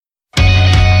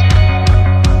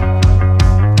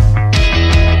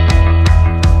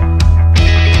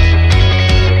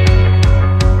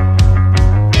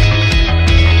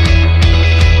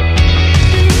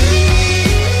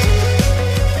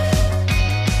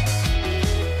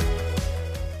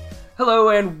Hello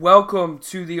and welcome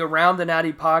to the Around the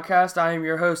Nati podcast. I am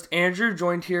your host, Andrew,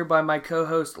 joined here by my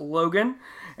co-host, Logan.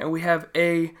 And we have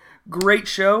a great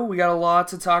show. We got a lot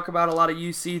to talk about, a lot of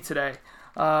UC today.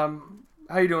 How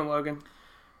you doing, Logan?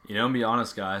 You know, to be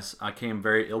honest, guys, I came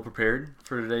very ill-prepared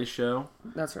for today's show.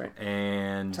 That's right.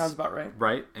 And sounds about right.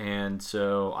 Right, and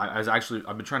so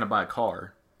I've been trying to buy a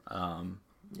car.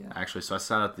 Actually, so I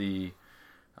sat at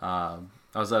I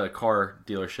was at a car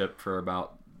dealership for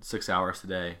about 6 hours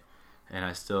today, and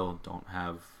I still don't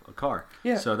have a car.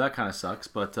 Yeah. So that kind of sucks.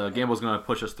 But Gamble's going to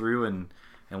push us through and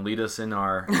lead us in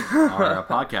our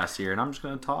podcast here, and I'm just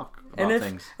going to talk about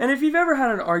things. And if you've ever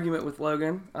had an argument with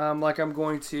Logan, like I'm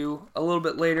going to a little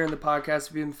bit later in the podcast,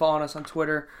 if you've been following us on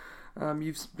Twitter,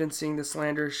 you've been seeing the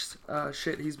slanderous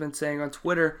shit he's been saying on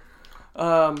Twitter.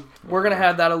 We're going to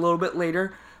have that a little bit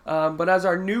later. But as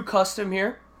our new custom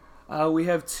here, we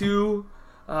have two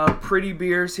pretty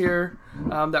beers here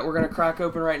that we're going to crack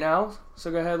open right now. So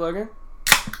go ahead, Logan.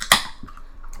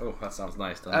 Oh, that sounds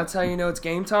nice. That's how you know it's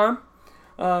game time.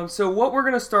 So what we're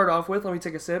going to start off with, let me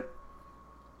take a sip.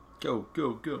 Go.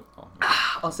 Oh,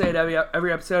 I'll say it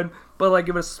every episode, but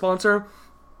give us a sponsor.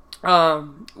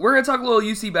 We're going to talk a little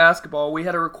UC basketball. We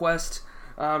had a request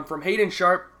from Hayden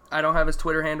Sharp. I don't have his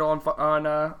Twitter handle on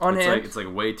hand. It's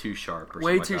like way too sharp.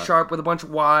 Way too sharp with a bunch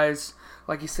of Y's.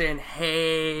 Like he's saying,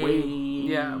 hey.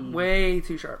 Yeah, way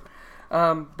too sharp.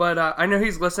 But I know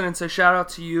he's listening, so shout out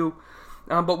to you.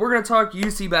 But we're going to talk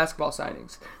UC basketball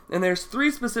signings. And there's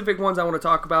three specific ones I want to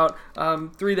talk about.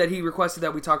 Three that he requested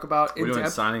that we talk about in depth. We're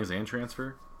doing signings and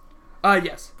transfer?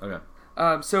 Yes. Okay.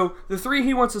 So the three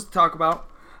he wants us to talk about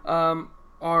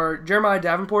are Jeremiah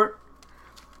Davenport,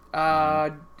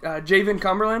 Javen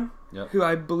Cumberland, who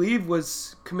I believe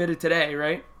was committed today,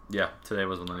 right? Yeah, today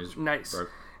was when he's nice. Broke.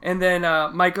 And then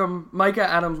Micah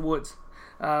Adams-Woods.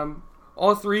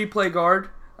 All three play guard.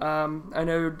 I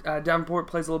know Davenport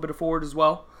plays a little bit of forward as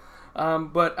well.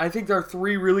 But I think there are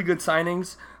three really good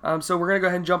signings. So we're going to go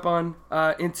ahead and jump on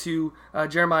into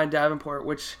Jeremiah Davenport,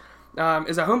 which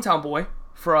is a hometown boy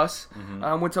for us.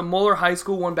 Mm-hmm. Went to Moeller High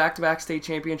School, won back-to-back state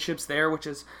championships there, which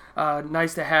is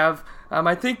nice to have.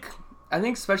 I think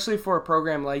especially for a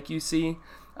program like UC,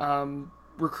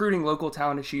 recruiting local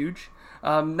talent is huge.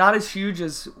 Not as huge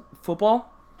as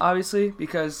football, obviously,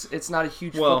 because it's not a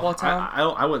huge football town.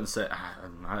 I wouldn't say.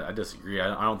 I disagree.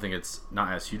 I don't think it's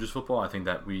not as huge as football. I think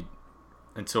that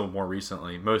until most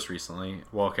recently,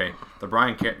 the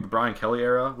Brian Kelly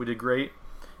era, we did great,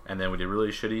 and then we did really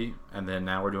shitty, and then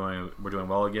now we're doing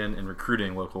well again in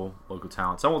recruiting local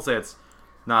talent. So I won't say it's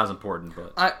not as important,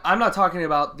 but I'm not talking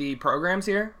about the programs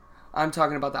here. I'm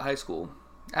talking about the high school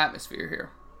atmosphere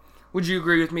here. Would you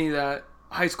agree with me that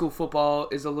high school football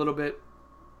is a little bit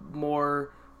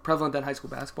more prevalent than high school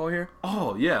basketball here?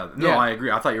 Oh, yeah. No, yeah. I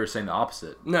agree. I thought you were saying the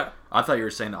opposite. No. I thought you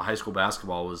were saying that high school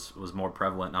basketball was more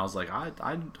prevalent, and I was like, I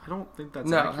don't think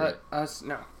that's accurate.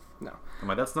 No. I'm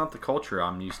like, that's not the culture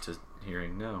I'm used to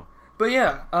hearing, no. But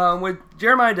yeah, with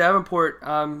Jeremiah Davenport,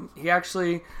 he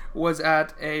actually was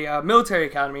at a military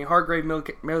academy, Hargrave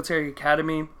Military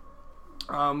Academy,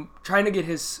 trying to get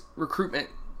his recruitment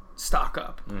stock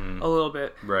up a little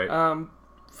bit. Right.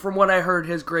 From what I heard,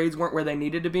 his grades weren't where they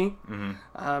needed to be.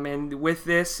 Mm-hmm. And with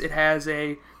this, it has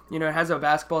a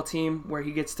basketball team where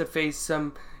he gets to face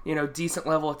some, decent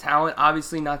level of talent.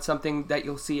 Obviously not something that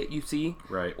you'll see at UC.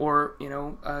 Right. Or,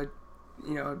 a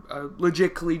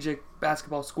legit collegiate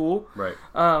basketball school. Right.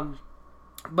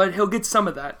 But he'll get some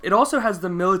of that. It also has the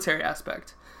military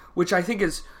aspect, which I think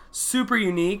is super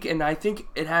unique, and I think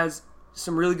it has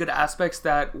some really good aspects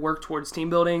that work towards team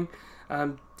building,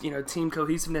 team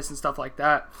cohesiveness and stuff like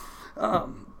that.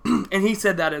 And he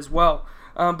said that as well.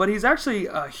 But he's actually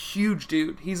a huge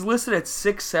dude. He's listed at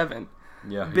 6'7".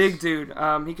 Yeah, big dude.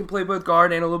 He can play both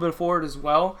guard and a little bit of forward as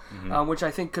well, which I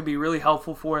think could be really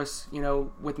helpful for us,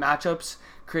 with matchups,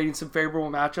 creating some favorable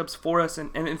matchups for us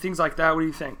and things like that. What do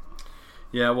you think?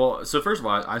 Yeah, well, so first of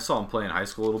all, I saw him play in high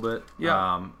school a little bit.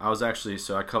 Yeah. I was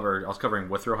covering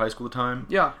Withrow High School at the time.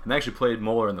 Yeah. And they actually played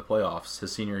Moeller in the playoffs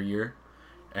his senior year.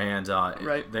 And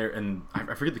right. And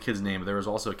I forget the kid's name, but there was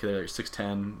also a kid there,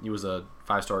 6'10". He was a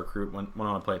 5-star recruit, went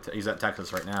on to play he's at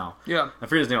Texas right now. Yeah. I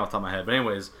forget his name off the top of my head. But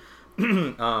anyways,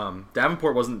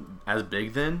 Davenport wasn't as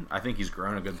big then. I think he's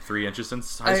grown a good 3 inches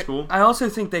since high school. I also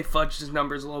think they fudged his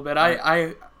numbers a little bit.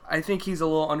 Right. I think he's a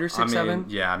little under 6'7".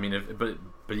 Yeah,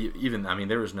 but even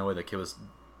there was no way that kid was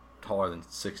taller than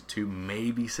 6'2",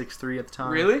 maybe 6'3" at the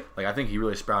time. Really? I think he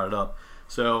really sprouted up.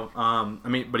 So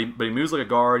but he moves like a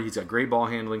guard. He's got great ball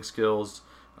handling skills.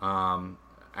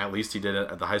 At least he did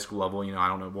it at the high school level. I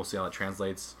don't know. We'll see how that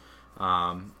translates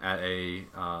at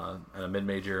a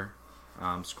mid-major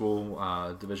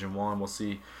school, Division I. We'll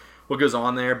see what goes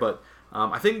on there. But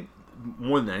I think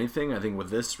more than anything, I think with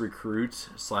this recruit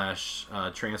 /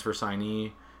 transfer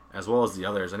signee, as well as the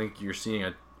others, I think you're seeing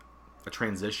a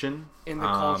transition in the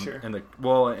culture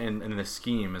and in the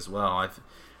scheme as well.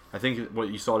 I think what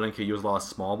you saw at NKU was a lot of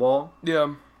small ball,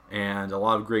 and a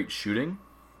lot of great shooting.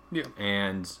 Yeah.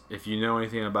 And if you know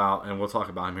anything about, and we'll talk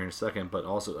about him here in a second, but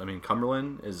also, I mean,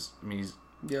 Cumberland is, I mean,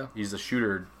 he's a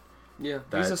shooter. Yeah,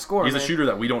 he's a scorer. He's a shooter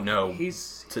that we don't know.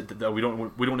 That we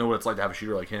don't know what it's like to have a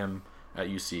shooter like him at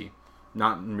UC,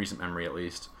 not in recent memory at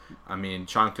least. I mean,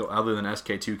 other than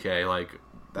SK2K, like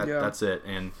that's it.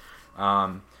 And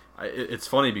it's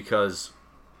funny because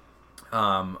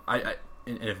and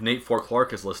if Nate Fort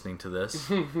Clark is listening to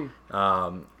this,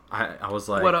 I was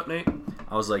like, "What up, Nate?"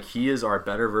 I was like, he is our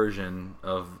better version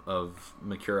of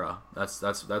Makura.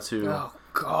 That's who. Oh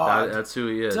God, that's who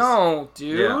he is. Don't,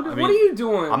 dude. Yeah, I mean, what are you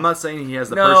doing? I'm not saying he has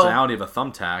the personality of a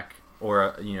thumbtack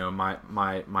or my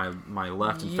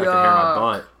left infected hair on my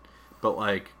butt, but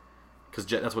like, because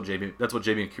that's what JP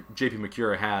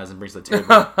Makura has and brings to the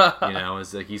table.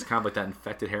 Is like he's kind of like that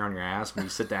infected hair on your ass when you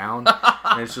sit down,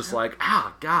 and it's just like,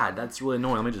 God, that's really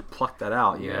annoying. Let me just pluck that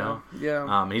out, you know.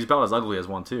 Yeah. He's about as ugly as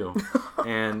one too,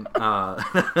 and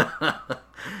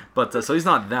but so he's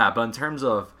not that. But in terms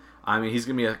of, I mean, he's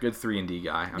gonna be a good 3-and-D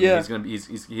guy. I mean,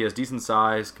 he has decent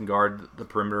size, can guard the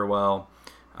perimeter well,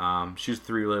 shoots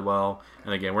three really well,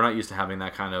 and again, we're not used to having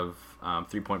that kind of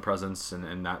 3-point presence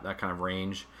and that kind of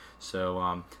range.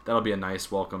 So that'll be a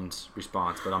nice welcomed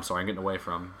response. But I'm sorry, I'm getting away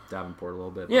from Davenport a little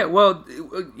bit. Yeah, well,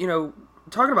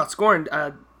 talking about scoring,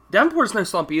 Davenport's no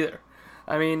slump either.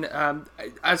 I mean,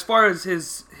 as far as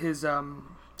his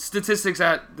statistics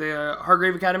at the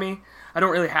Hargrave Academy, I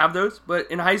don't really have those. But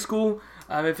in high school,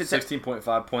 if it's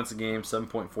 16.5 points a game,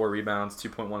 7.4 rebounds,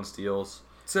 2.1 steals.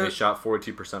 So he shot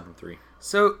 42% from three.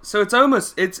 So it's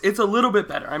almost it's a little bit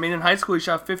better. I mean, in high school he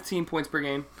shot 15 points per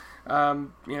game.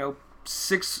 Around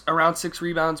 6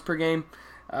 rebounds per game,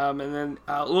 and then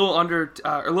a little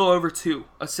over 2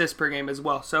 assists per game as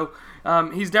well. So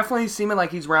he's definitely seeming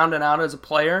like he's rounding out as a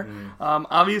player.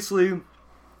 Obviously,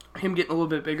 him getting a little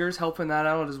bit bigger is helping that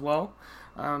out as well.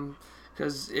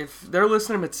 Because if they're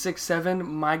listing him at 6'7",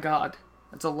 my God,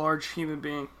 that's a large human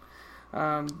being.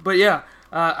 But yeah,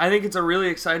 I think it's a really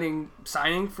exciting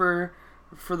signing for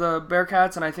the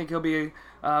Bearcats, and I think he'll be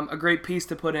a great piece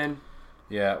to put in.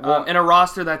 Yeah, well, in a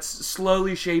roster that's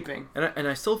slowly shaping. And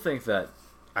I still think that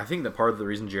part of the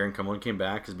reason Jaron Cumberland came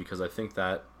back is because I think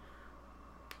that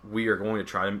we are going to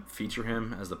try to feature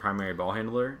him as the primary ball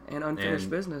handler. And unfinished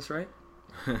business, right?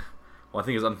 Well, I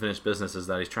think his unfinished business is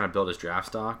that he's trying to build his draft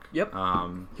stock. Yep.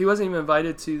 He wasn't even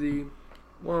invited to the...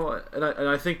 Well, and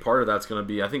I think part of that's going to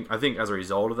be, I think as a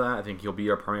result of that, I think he'll be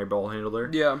our primary ball handler.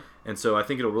 Yeah. And so I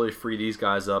think it'll really free these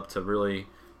guys up to really,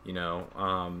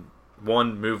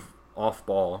 one, move off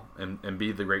ball and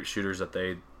be the great shooters that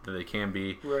they can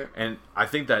be. Right. And I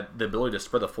think that the ability to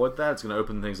spread the floor like that is going to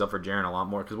open things up for Jaron a lot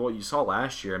more, because what you saw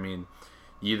last year, I mean,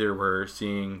 either we're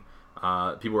seeing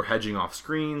people were hedging off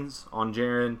screens on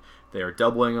Jaron, they were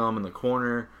doubling him in the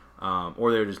corner,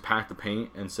 or they would just pack the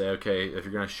paint and say, okay, if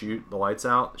you're going to shoot the lights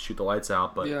out,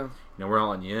 but we're not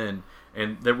letting you in.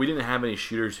 And that we didn't have any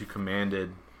shooters who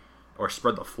commanded or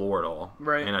spread the floor at all.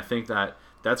 Right. And I think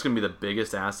that's going to be the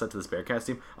biggest asset to this Bearcats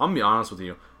team. I'm going to be honest with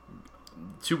you.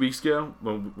 2 weeks ago,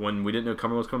 when we didn't know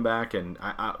Cumberland was coming back, and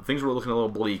things were looking a little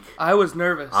bleak. I was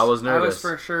nervous. I was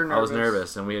for sure nervous. I was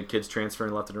nervous, and we had kids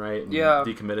transferring left and right and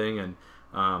decommitting. And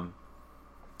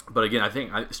but again, I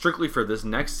think strictly for this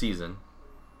next season,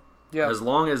 as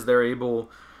long as the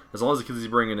kids he's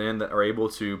bringing in that are able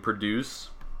to produce,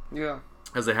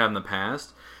 as they have in the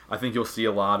past, I think you'll see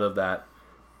a lot of that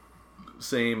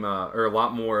same or a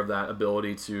lot more of that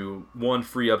ability to, one,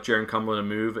 free up Jaron Cumberland and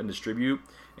move and distribute,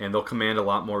 and they'll command a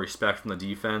lot more respect from the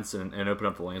defense and open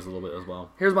up the lanes a little bit as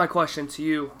well. Here's my question to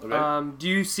you. Okay. Do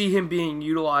you see him being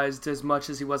utilized as much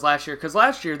as he was last year? Because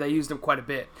last year they used him quite a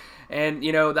bit. And,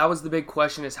 that was the big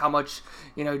question, is how much,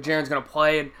 Jaron's going to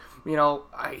play. And,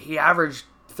 he averaged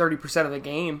 30% of the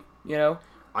game,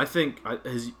 I think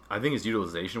his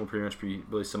utilization will pretty much be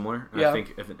really similar. And yeah. I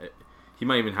think he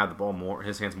might even have the ball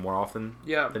his hands more often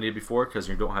than he did before, because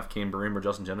you don't have Kane Barim or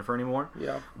Justin Jennifer anymore.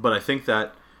 Yeah. But I think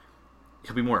that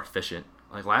he'll be more efficient.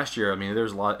 Like last year, I mean, there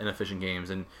was a lot of inefficient games,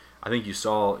 and I think you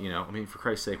saw, for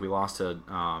Christ's sake, we lost to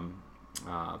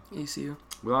ECU.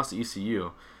 We lost to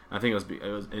ECU. And I think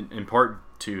it was in part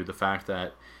to the fact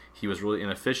that he was really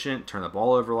inefficient, turned the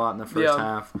ball over a lot in the first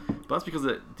half. But that's because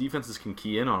the defenses can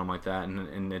key in on him like that,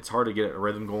 and it's hard to get a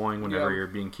rhythm going whenever you're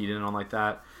being keyed in on like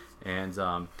that. And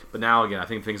but now again, I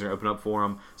think things are going to open up for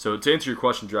him. So to answer your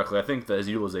question directly, I think that his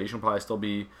utilization will probably still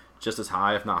be just as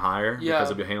high, if not higher, because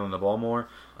he'll be handling the ball more.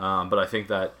 But I think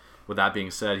that with that being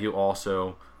said, he'll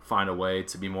also find a way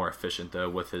to be more efficient though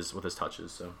with his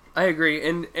touches. So I agree,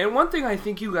 and one thing I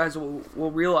think you guys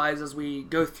will realize as we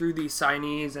go through these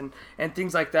signees and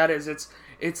things like that is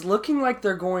it's looking like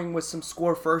they're going with some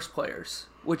score first players,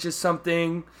 which is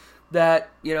something that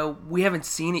we haven't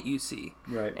seen at UC.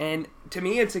 Right. And to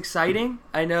me, it's exciting.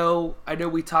 I know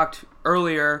we talked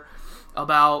earlier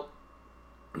about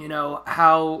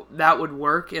how that would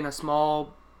work in a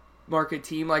small market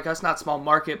team like us, not small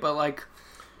market, but like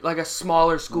a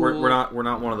smaller school. We're not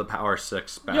one of the Power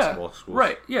 6 basketball schools.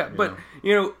 Right. Yeah, but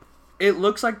it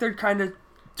looks like they're kind of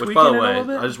tweaking by the it way, a little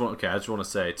bit. I just want to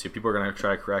say too, people are going to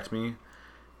try to correct me.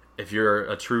 If you're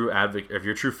a true advocate, if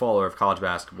you're a true follower of college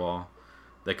basketball,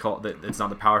 they call that it's not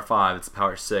the Power 5, it's the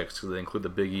Power 6 because they include the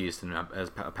Big East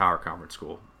as a power conference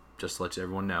school. Just to let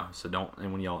everyone know, so don't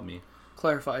anyone yell at me.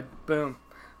 Clarified. Boom.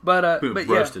 But Boom, but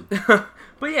roasted. Yeah.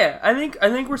 But yeah, I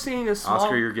think we're seeing a small.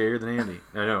 Oscar, you're gayer than Andy.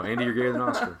 No, Andy, you're gayer than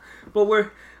Oscar. But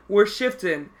we're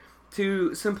shifting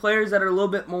to some players that are a little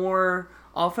bit more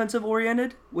offensive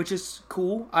oriented, which is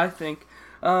cool, I think.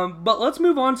 But let's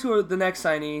move on to the next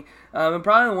signee, and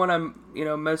probably the one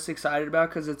I'm most excited about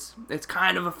because it's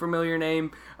kind of a familiar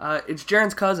name. It's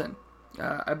Jaren's cousin.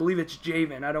 I believe it's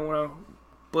Javen. I don't want to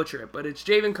butcher it, but it's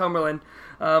Javen Cumberland.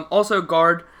 Also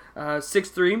guard,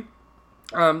 6'3".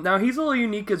 Now he's a little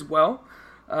unique as well.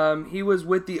 He was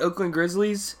with the Oakland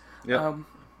Grizzlies, yep.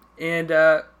 And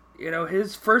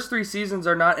his first 3 seasons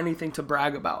are not anything to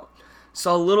brag about.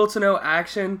 Saw little to no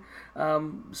action,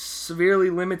 severely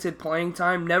limited playing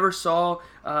time. Never saw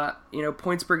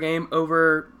points per game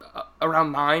over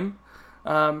around 9,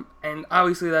 and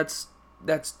obviously that's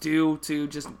due to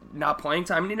just not playing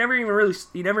time. And he never even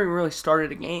really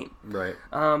started a game. Right.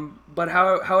 But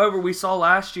however, we saw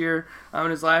last year, in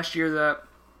his last year, that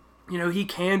he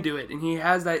can do it, and he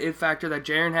has that it factor that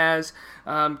Jaren has,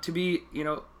 to be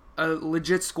a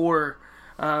legit scorer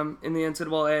in the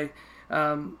NCAA.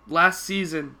 Last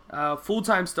season,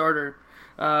 full-time starter,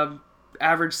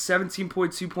 averaged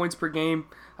 17.2 points per game,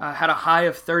 had a high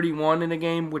of 31 in a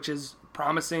game, which is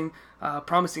promising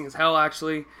as hell,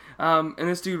 actually. And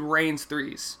this dude rains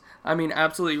threes. I mean,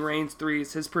 absolutely rains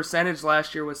threes. His percentage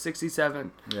last year was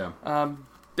 67. Yeah.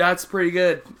 That's pretty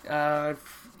good.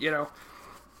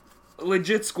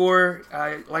 Legit scorer.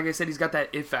 Like I said, he's got that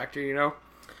it factor,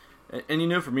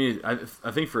 And for me, I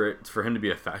think for him to be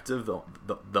effective,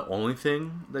 the only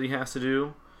thing that he has to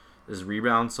do is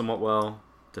rebound somewhat well,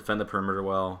 defend the perimeter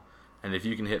well, and if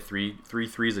you can hit three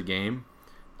threes a game,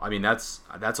 I mean that's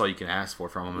all you can ask for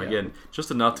from him. Yeah. Again,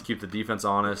 just enough to keep the defense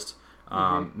honest,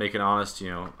 make it honest.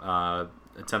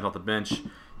 Attempt off the bench.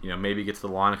 Maybe get to the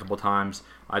line a couple times.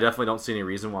 I definitely don't see any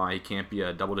reason why he can't be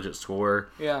a double-digit scorer.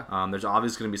 Yeah. There's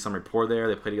obviously going to be some rapport there.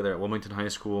 They play together at Wilmington High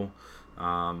School.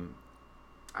 Again,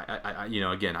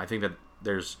 I think that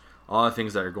there's a lot of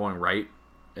things that are going right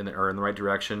in the right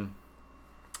direction,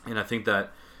 and I think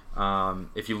that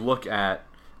if you look at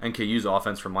NKU's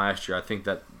offense from last year, I think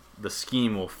that the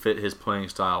scheme will fit his playing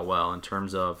style well in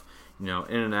terms of in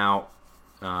and out.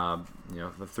 The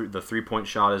 3-point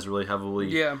shot is really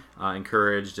heavily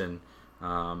encouraged, and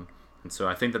so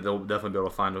I think that they'll definitely be able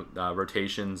to find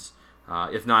rotations.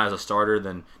 If not as a starter,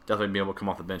 then definitely be able to come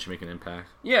off the bench and make an impact.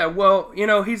 Yeah, well,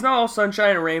 he's not all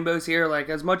sunshine and rainbows here. Like,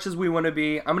 as much as we want to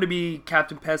be, I'm going to be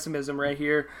Captain Pessimism right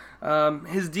here.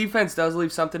 His defense does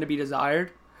leave something to be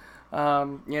desired.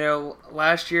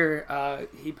 Last year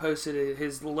he posted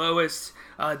his lowest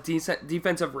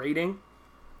defensive rating,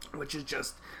 which is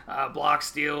just block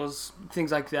steals,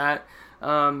 things like that.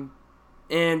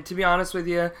 And to be honest with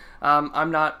you,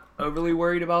 I'm not overly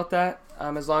worried about that,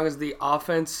 as long as the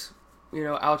offense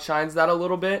outshines that a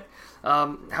little bit.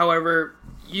 However,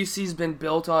 UC's been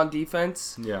built on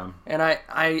defense. Yeah. And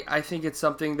I think it's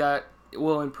something that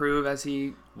will improve as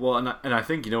he... Well, and I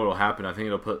think what will happen. I think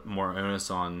it'll put more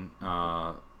onus on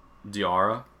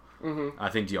Diarra. Mm-hmm. I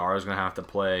think Diarra's going to have to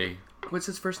play... What's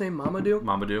his first name? Mamadou?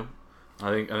 Mamadou. I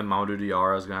think Mamadou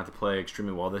Diarra is going to have to play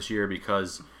extremely well this year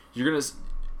because you're going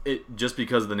to... just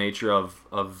because of the nature of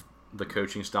the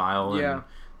coaching style and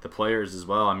the players as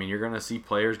well. I mean, you're going to see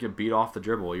players get beat off the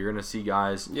dribble. You're going to see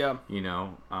guys,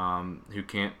 who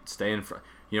can't stay in front.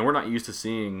 We're not used to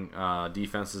seeing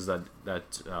defenses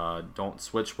that don't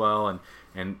switch well,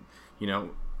 and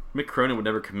Mick Cronin would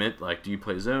never commit. Like, do you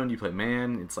play zone? Do you play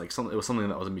man? It's like it was something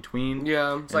that was in between.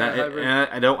 Yeah, it's like a hybrid.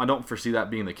 And I don't foresee that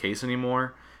being the case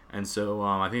anymore. And so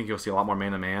I think you'll see a lot more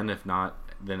man to man, if not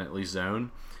then at least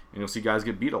zone. And you'll see guys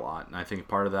get beat a lot. And I think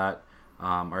part of that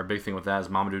Our big thing with that is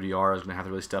Mamadou Diarra is going to have to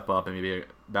really step up and be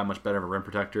that much better of a rim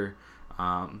protector.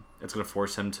 It's going to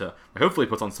force him to hopefully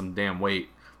puts on some damn weight.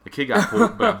 The kid got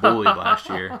bullied last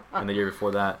year and the year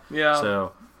before that. Yeah.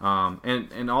 So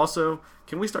and also,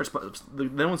 can we start?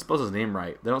 No one spells his name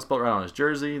right. They don't spell it right on his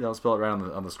jersey. They don't spell it right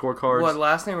on the scorecards. What,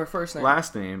 last name or first name?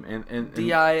 Last name and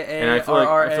D-I-A-R-R-A. And I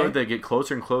feel like they get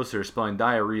closer and closer spelling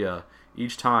diarrhea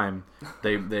each time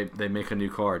they make a new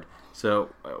card. So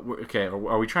okay,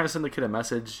 are we trying to send the kid a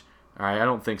message? All right, I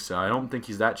don't think so. I don't think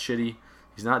he's that shitty.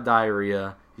 He's not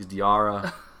diarrhea. He's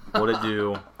Diarra. What'd it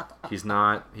do? He's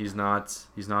not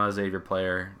a Xavier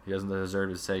player. He doesn't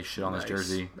deserve to say shit on his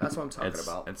jersey. That's what I'm talking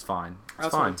about. It's fine.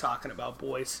 That's what I'm talking about,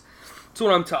 boys. That's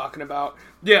what I'm talking about.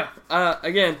 Yeah.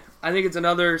 Again, I think it's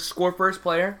another score first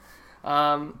player.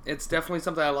 It's definitely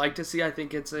something I like to see. I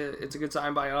think it's a good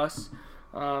sign by us.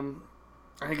 I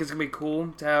think it's gonna be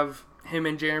cool to have him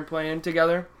and Jaren playing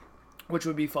together, which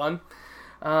would be fun.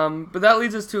 But that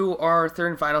leads us to our third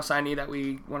and final signee that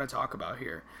we want to talk about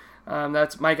here.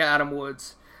 That's Micah Adam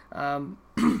Woods.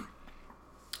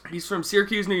 He's from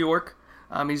Syracuse, New York.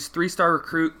 He's a 3-star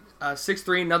recruit,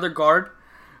 6'3", another guard.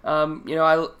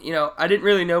 I didn't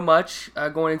really know much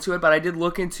going into it, but I did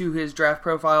look into his draft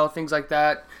profile, things like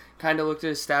that. Kind of looked at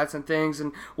his stats and things,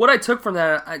 and what I took from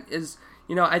that is,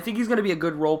 I think he's going to be a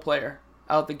good role player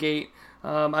out the gate.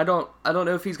 I don't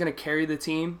know if he's going to carry the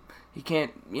team. He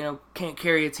can't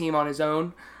carry a team on his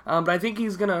own. But I think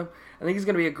he's gonna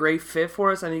be a great fit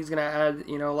for us. I think he's gonna add,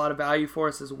 a lot of value for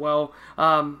us as well.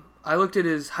 I looked at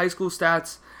his high school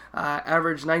stats.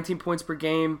 Averaged 19 points per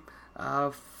game,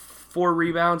 4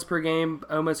 rebounds per game,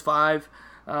 almost 5.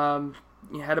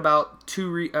 He had about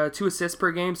 2 assists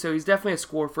per game, so he's definitely a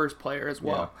score first player as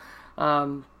well.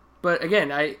 Yeah. But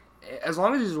again, as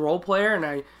long as he's a role player,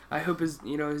 and I hope his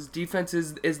defense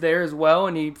is there as well,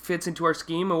 and he fits into our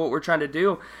scheme and what we're trying to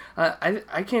do.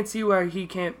 I can't see why he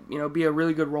can't be a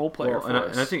really good role player for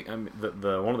us. And I think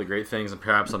the one of the great things, and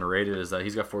perhaps underrated, is that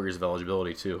he's got 4 years of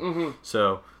eligibility too. Mm-hmm.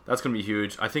 So that's going to be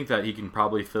huge. I think that he can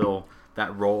probably fill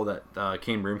that role that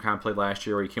Kane Broom kind of played last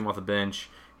year, where he came off the bench.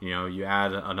 You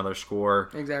add another scorer,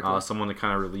 exactly. Someone to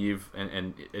kind of relieve,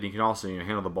 and he can also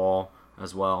handle the ball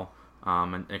as well.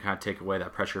 And kind of take away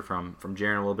that pressure from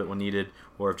Jaren a little bit when needed,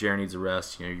 or if Jaren needs a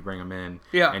rest, you bring him in,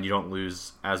 and you don't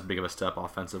lose as big of a step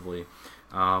offensively.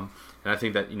 And I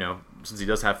think that since he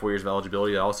does have 4 years of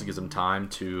eligibility, that also gives him time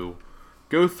to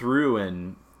go through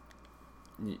and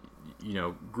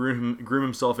groom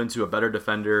himself into a better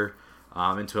defender,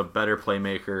 into a better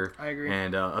playmaker. I agree.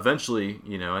 And eventually,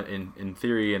 in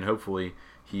theory and hopefully,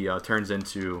 he turns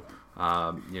into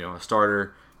a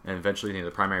starter. And eventually,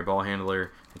 the primary ball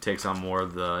handler, it takes on more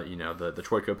of the the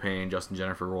Troy Copain, Justin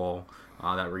Jennifer role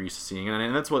that we're used to seeing,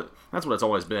 and that's what it's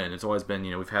always been. It's always been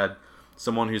we've had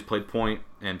someone who's played point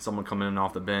and someone coming in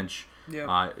off the bench.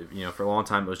 Yeah. For a long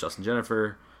time it was Justin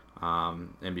Jennifer,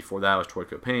 and before that it was Troy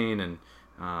Copain, and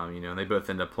they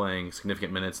both end up playing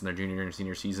significant minutes in their junior and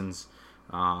senior seasons,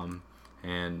 and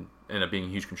end up being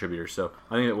huge contributors. So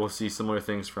I think that we'll see similar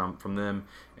things from them,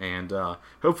 and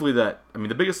hopefully that,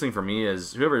 the biggest thing for me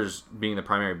is whoever's being the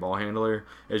primary ball handler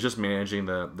is just managing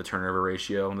the turnover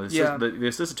ratio. And the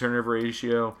assist to turnover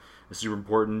ratio is super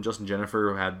important. Justin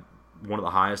Jennifer had one of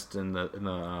the highest in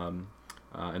the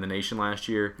nation last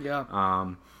year.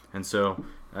 Yeah. And so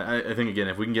I think, again,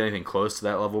 if we can get anything close to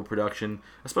that level of production,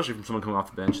 especially from someone coming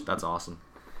off the bench, that's awesome.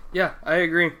 Yeah, I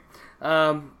agree.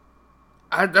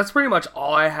 That's pretty much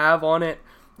all I have on it.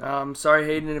 Sorry,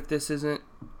 Hayden, if this isn't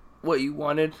what you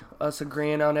wanted, us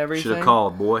agreeing on everything. Should have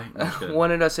called, boy.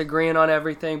 Wanted us agreeing on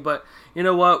everything, but you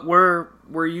know what? We're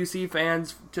UC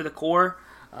fans to the core.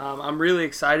 I'm really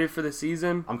excited for the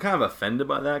season. I'm kind of offended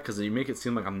by that because you make it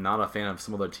seem like I'm not a fan of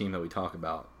some other team that we talk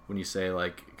about when you say,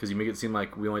 because you make it seem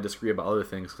like we only disagree about other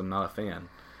things because I'm not a fan.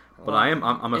 But I'm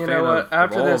a fan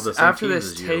of all of the same after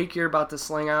teams this as take you're about to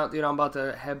sling out, I'm about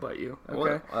to headbutt you.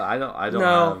 Okay. Well, I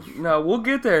don't. No, we'll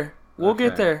get there. We'll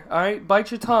get there. All right, bite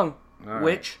your tongue,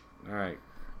 witch. All right.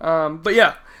 But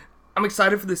yeah, I'm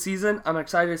excited for the season. I'm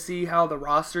excited to see how the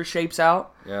roster shapes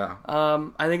out. Yeah.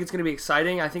 I think it's going to be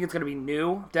exciting. I think it's going to be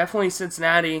new. Definitely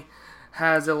Cincinnati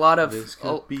has a lot of. This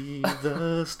could be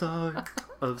the start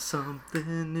of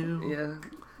something new.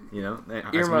 Yeah.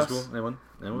 High School Musical? Anyone?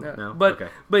 No.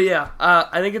 But yeah,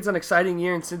 I think it's an exciting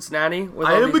year in Cincinnati.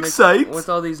 I am excited with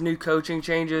all these new coaching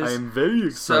changes. I am very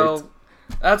excited. So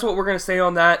that's what we're gonna say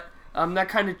on that. I'm gonna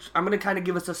kind of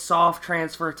give us a soft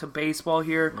transfer to baseball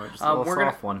here. Right, just a little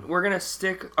soft one. We're gonna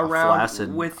stick around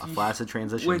a flaccid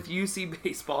transition with UC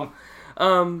baseball.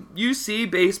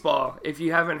 UC baseball, if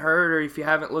you haven't heard or if you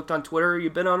haven't looked on Twitter,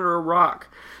 you've been under a rock.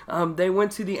 They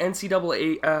went to the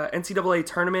NCAA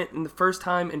tournament in the first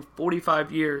time in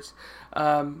 45 years.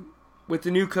 With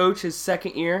the new coach, his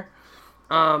second year.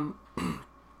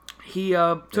 He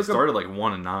took started like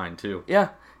 1-9 too. Yeah,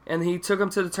 and he took him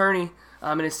to the tourney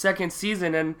in his second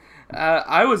season, and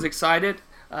I was excited.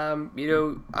 I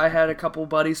had a couple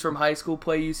buddies from high school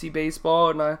play UC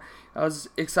baseball, and I was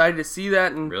excited to see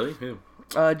that. And really, who?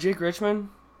 Jake Richmond.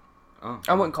 Oh,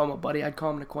 I wouldn't call him a buddy; I'd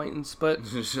call him an acquaintance. But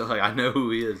like, I know who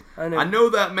he is. I know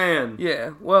that man.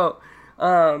 Yeah. Well,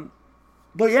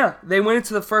 but yeah, they went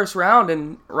into the first round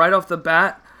and right off the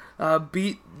bat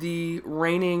beat the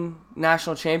reigning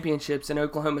national championships in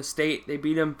Oklahoma State. They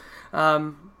beat them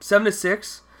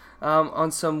 7-6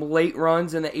 on some late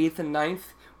runs in the 8th and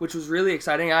 9th, which was really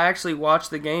exciting. I actually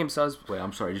watched the game, so I was. Wait,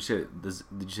 I'm sorry. Did you say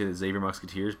the Xavier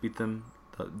Musketeers beat them?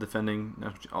 The defending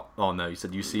national. Oh no, you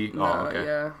said UC. No, oh, okay.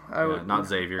 Yeah, I would not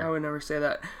Xavier. I would never say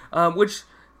that. Which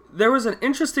there was an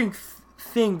interesting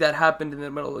thing that happened in the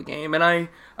middle of the game, and I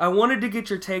wanted to get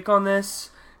your take on this,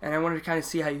 and I wanted to kind of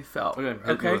see how you felt.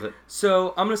 Okay. With it.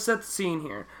 So I'm gonna set the scene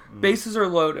here. Bases are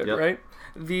loaded, right?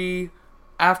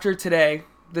 After today,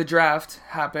 the draft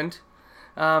happened.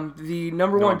 The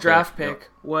number one draft pick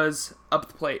was up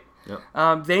the plate.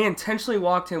 Yep. They intentionally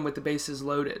walked in with the bases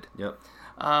loaded. Yep.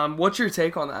 What's your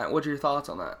take on that? What's your thoughts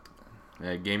on that?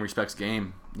 Yeah, game respects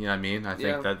game. You know what I mean? I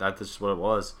think that's just what it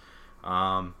was.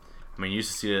 I mean, you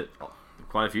used to see it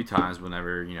quite a few times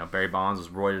whenever, Barry Bonds was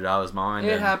roided out of his mind.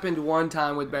 It happened one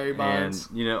time with Barry Bonds.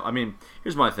 And, I mean,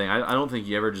 here's my thing. I don't think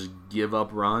you ever just give up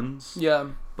runs. Yeah.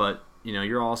 But, you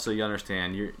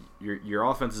understand, your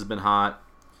offense has been hot.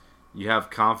 You have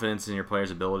confidence in your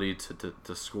players' ability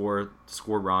to score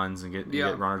runs and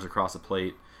get runners across the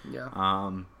plate. Yeah.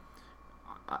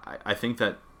 I think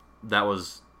that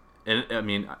was, and I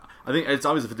mean, I think it's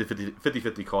always a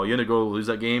 50-50 call. You end up going to lose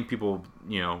that game. People,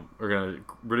 are going to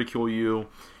ridicule you.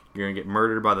 You're going to get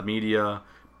murdered by the media.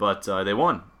 But they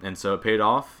won, and so it paid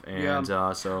off. And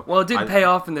well, it didn't pay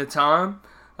off in the time.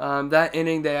 That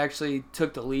inning, they actually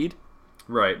took the lead,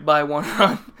 right, by 1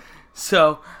 run.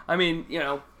 So I mean,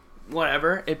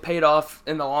 whatever. It paid off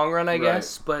in the long run, I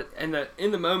guess. But in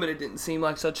the moment, it didn't seem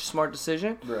like such a smart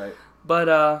decision. Right.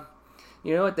 But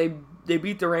you know what? They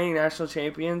beat the reigning national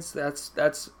champions.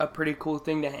 That's a pretty cool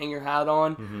thing to hang your hat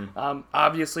on. Mm-hmm.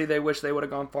 Obviously, they wish they would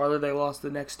have gone farther. They lost the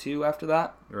next two after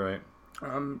that. Right.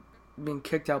 Being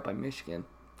kicked out by Michigan.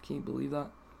 Can you believe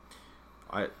that?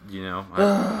 I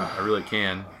really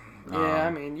can. Yeah,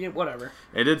 I mean, whatever.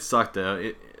 It did suck though.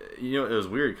 It was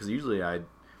weird because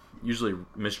usually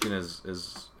Michigan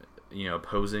is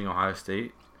opposing Ohio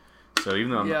State. So even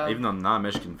though I'm not a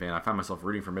Michigan fan, I find myself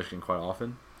rooting for Michigan quite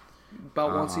often.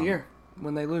 About once a year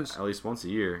when they lose. At least once a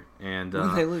year. And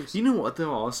when they lose. You know what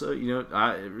though? Also,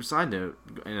 side note,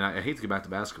 and I hate to go back to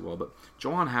basketball, but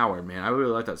Juwan Howard, man, I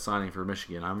really like that signing for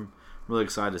Michigan. I'm really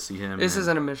excited to see him. This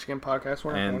isn't a Michigan podcast.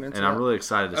 We're not going into and I'm really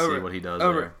excited to see what he does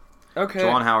there. Okay.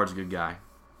 Juwan Howard's a good guy.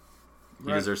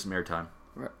 He deserves some airtime.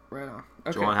 Right on.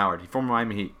 Okay. Juwan Howard. He former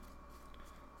Miami Heat.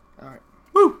 All right.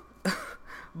 Woo!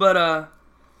 But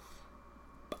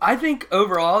I think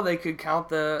overall they could count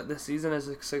the season as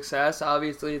a success.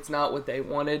 Obviously, it's not what they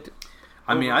wanted.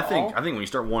 I mean, I think when you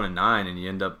start 1-9 and you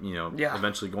end up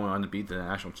eventually going on to beat the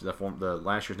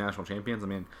last year's national champions. I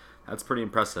mean, that's pretty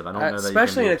impressive. I don't know that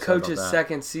especially you in can a coach's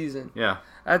second season. Yeah,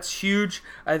 that's huge.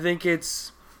 I think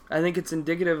it's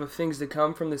indicative of things to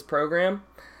come from this program.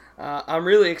 I'm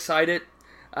really excited.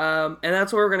 And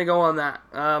that's where we're going to go on that.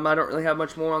 I don't really have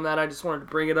much more on that. I just wanted to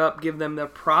bring it up, give them the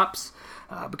props,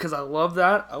 because I love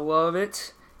that. I love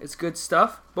it. It's good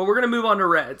stuff. But we're going to move on to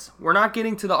Reds. We're not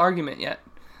getting to the argument yet.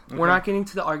 Okay. We're not getting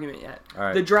to the argument yet. All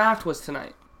right. The draft was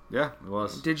tonight. Yeah, it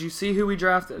was. Did you see who we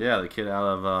drafted? Yeah, the kid out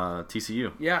of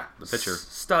TCU. Yeah. The pitcher.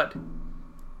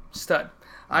 Stud.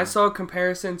 I saw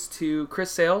comparisons to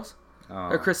Chris Sales.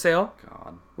 Or Chris Sale.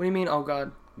 God. What do you mean, oh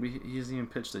God? He hasn't even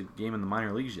pitched a game in the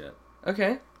minor leagues yet.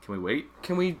 Okay. Can we wait?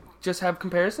 Can we just have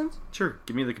comparisons? Sure.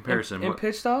 Give me the comparison. In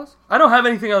pitch styles? I don't have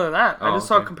anything other than that. I just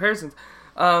saw comparisons.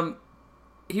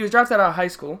 He was drafted out of high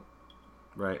school.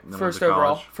 Right. First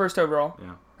overall.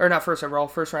 Yeah. Or not first overall,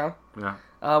 first round. Yeah.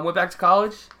 Went back to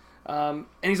college. And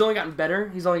he's only gotten better.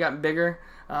 He's only gotten bigger.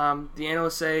 The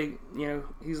analysts say,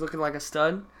 he's looking like a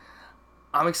stud.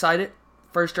 I'm excited.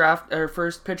 First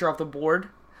pitcher off the board.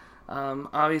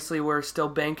 Obviously, we're still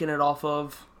banking it off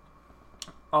of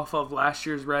last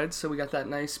year's Reds, so we got that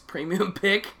nice premium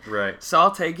pick. Right. So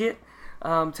I'll take it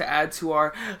to add to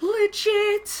our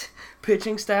legit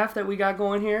pitching staff that we got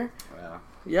going here. Wow.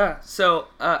 Yeah. So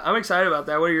I'm excited about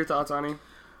that. What are your thoughts on him?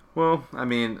 Well, I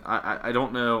mean, I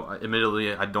don't know.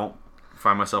 Admittedly, I don't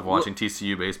find myself watching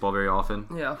TCU baseball very often.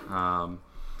 Yeah. So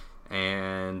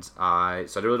I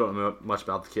really don't know much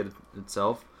about the kid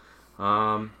itself.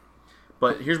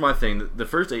 But here's my thing: the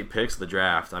first 8 picks of the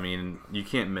draft. I mean, you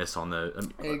can't miss on the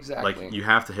Exactly. Like you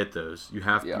have to hit those. You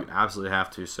absolutely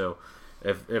have to. So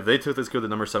if they took this kid with the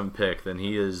number 7 pick, then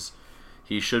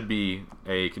he should be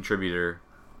a contributor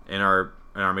in our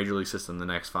major league system the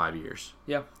next 5 years.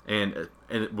 Yeah. And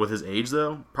with his age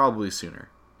though, probably sooner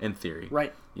in theory.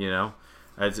 Right. You know,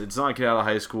 it's not a kid out of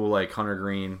high school like Hunter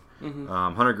Green. Mm-hmm.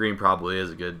 Hunter Green probably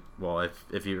is a good. Well,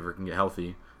 if he ever can get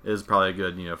healthy. Is probably a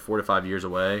good, 4 to 5 years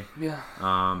away. Yeah.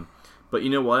 But you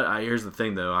know what? Here's the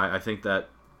thing, though. I think that,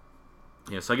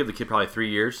 so I give the kid probably 3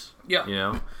 years.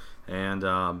 Yeah. And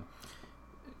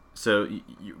so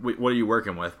what are you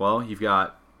working with? Well, you've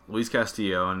got Luis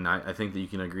Castillo, and I think that you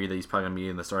can agree that he's probably going to be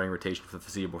in the starting rotation for the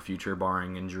foreseeable future,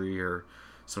 barring injury or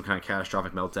some kind of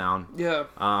catastrophic meltdown. Yeah.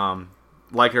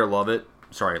 Like it or love it.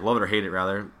 Sorry, love it or hate it,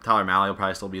 rather. Tyler Mahle will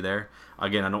probably still be there.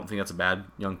 Again, I don't think that's a bad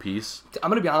young piece. I'm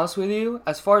going to be honest with you.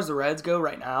 As far as the Reds go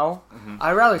right now,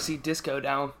 I'd rather see Disco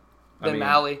down than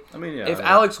Mahle. I mean, yeah. If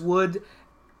Alex Wood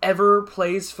ever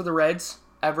plays for the Reds,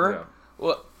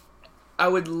 well, I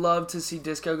would love to see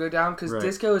Disco go down because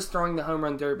Disco is throwing the home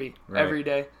run derby every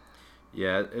day.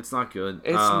 Yeah, it's not good.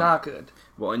 It's not good.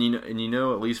 Well, and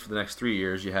at least for the next 3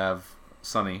 years, you have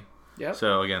Sonny. Yep.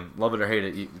 So again, love it or hate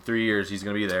it, 3 years he's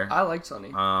going to be there. I like Sonny.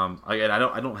 Again, I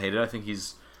don't hate it. I think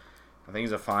he's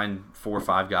a fine 4 or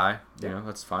 5 guy. Yeah,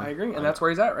 that's fine. I agree, and that's where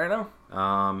he's at right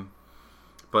now.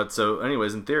 But so,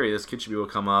 anyways, in theory, this kid should be able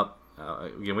to come up.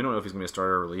 Again, we don't know if he's going to be a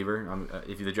starter or reliever.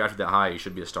 If you drafted that high, he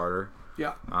should be a starter.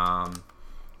 Yeah.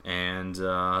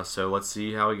 So let's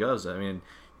see how he goes. I mean,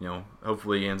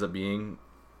 hopefully he ends up being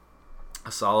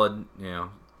a solid,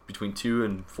 between 2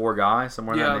 and 4 guy,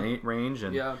 somewhere in that 8 range.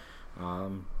 And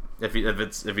if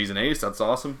he's an ace, that's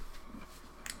awesome.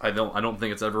 I don't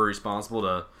think it's ever responsible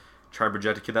to try to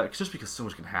project a kid that just because so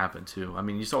much can happen too. I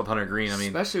mean, you saw with Hunter Green. I mean,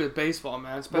 especially with baseball,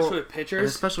 man. Especially with pitchers.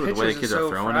 Especially with the way kids are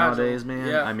throwing nowadays, man.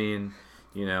 Yeah. I mean,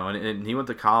 and he went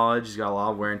to college. He's got a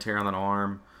lot of wear and tear on that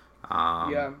arm.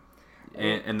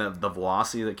 And the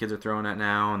velocity that kids are throwing at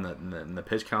now, and the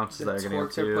pitch counts that they're getting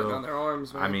up to. They're putting on their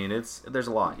arms, man. I mean, there's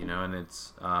a lot, and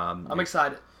it's. I'm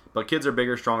excited. But kids are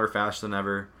bigger, stronger, faster than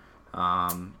ever.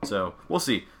 So we'll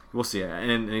see. We'll see,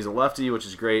 and he's a lefty, which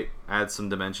is great. Adds some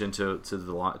dimension to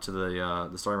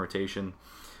the starting rotation.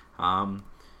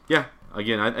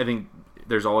 Again, I think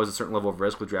there's always a certain level of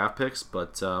risk with draft picks,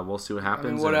 but we'll see what happens.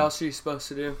 I mean, what else are you supposed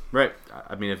to do? Right.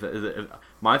 I mean, if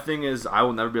my thing is, I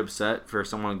will never be upset for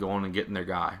someone going and getting their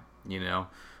guy. Like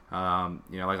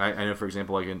I know, for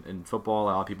example, like in football,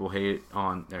 a lot of people hated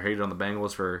on the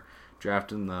Bengals for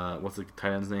drafting what's the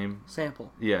tight end's name?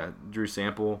 Sample. Yeah, Drew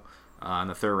Sample. In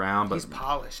the 3rd round, but he's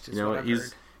polished. He's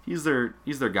their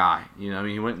guy. I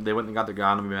mean, they went and got their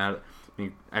guy. And I'm mad.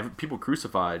 People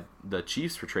crucified the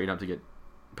Chiefs for trading up to get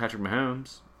Patrick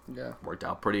Mahomes. Yeah, worked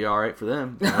out pretty all right for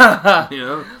them.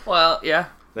 Well, yeah.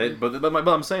 But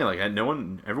I'm saying, like,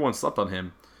 everyone slept on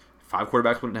him. 5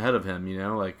 quarterbacks went ahead of him.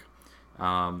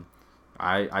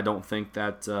 I don't think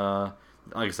that. Like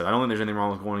I said, I don't think there's anything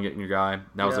wrong with going and getting your guy.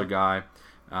 That was their guy.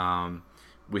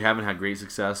 We haven't had great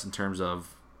success in terms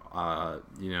of.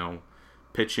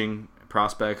 Pitching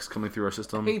prospects coming through our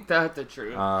system. Ain't that the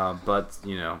truth? But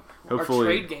hopefully our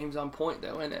trade game's on point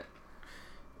though, isn't it?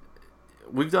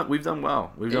 We've done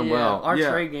well. We've done well. Our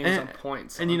trade game's on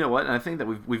point. And you know what? And I think that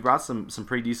we've brought some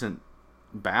pretty decent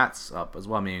bats up as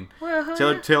well. I mean,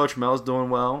 Taylor Trammell's doing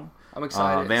well. I'm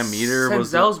excited. Van Meter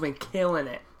Senzel's been killing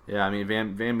it. Yeah, I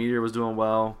mean Van Meter was doing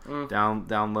well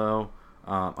down low.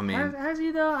 Has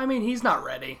he though? I mean, he's not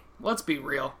ready. Let's be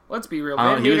real.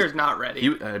 Van Meter's not ready.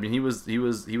 He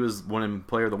was winning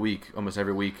Player of the Week almost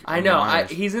every week. I know.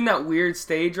 He's in that weird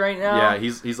stage right now. Yeah,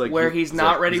 he's like where he's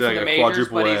not ready for the majors,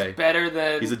 but he's better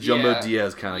than. He's a Jumbo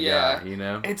Diaz kind of guy.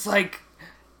 It's like.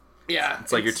 Yeah.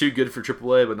 It's like you're too good for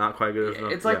AAA, but not quite good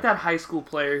enough. It's like that high school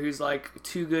player who's like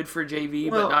too good for JV,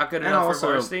 but not good enough for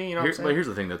varsity. You know what I'm saying? But here's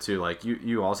the thing, though, too. Like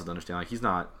you also have to understand, like he's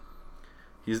not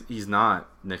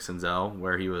Nick Senzel,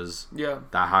 where he was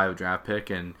that high of a draft pick,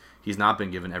 and he's not been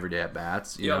given everyday at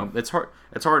bats. You know, it's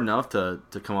hard enough to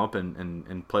come up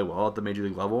and play well at the major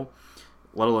league level,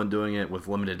 let alone doing it with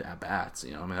limited at bats. I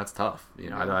mean that's tough.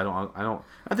 I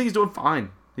think he's doing fine.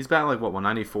 He's batting like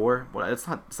 194. It's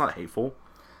not hateful.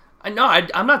 I'm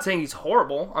not saying he's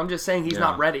horrible. I'm just saying he's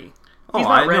not ready. He's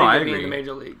not ready to be in the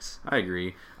major leagues. I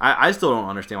agree. I still don't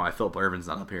understand why Philip Irvin's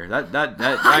not up here.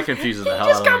 That confuses the hell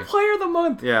out of me. He just got Player of the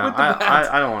Month. Yeah,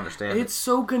 I don't understand. It's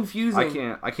so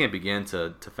confusing. I can't begin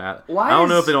to fat. Why I don't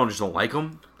know if they don't like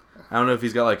him. I don't know if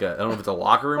he's got like I don't know if it's a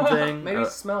locker room thing. Maybe he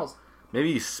smells.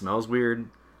 Maybe he smells weird.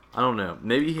 I don't know.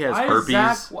 Maybe he has Why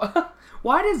herpes.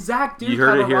 Why does Zach Duke You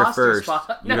heard have it here a roster first.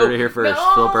 spot? You heard it here first.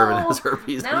 No, Philip Irvin has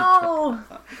herpes. No.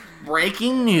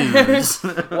 Breaking news.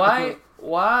 Why?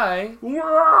 Why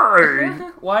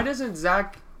does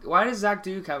Zach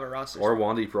Duke have a roster Or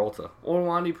spot? Wandy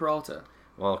Peralta.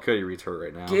 Well, Cody Reed's hurt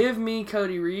right now. Give me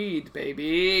Cody Reed,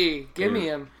 baby. Give me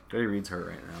him. Cody Reed's hurt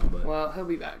right now, but Well, he'll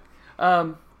be back.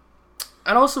 That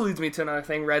also leads me to another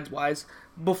thing, Reds-wise.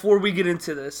 Before we get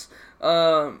into this,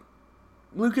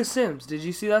 Lucas Sims, did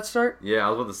you see that start? yeah, I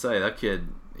was about to say that kid.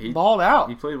 He Balled out.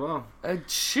 He played well. I'd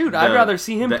rather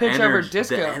see him pitch over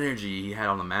Disco. The energy he had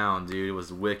on the mound, dude, it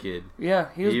was wicked. Yeah,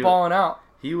 he was balling out.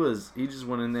 He just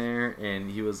went in there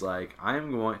and he was like, I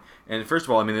am going. And first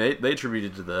of all, I mean, they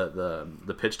attributed to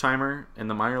the pitch timer in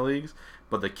the minor leagues,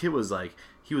 but the kid was like,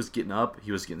 he was getting up,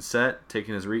 he was getting set,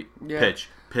 taking his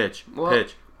pitch.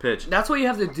 That's what you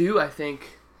have to do, I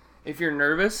think. If you're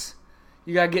nervous,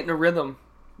 you gotta get in a rhythm.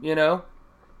 You know,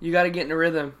 you gotta get in a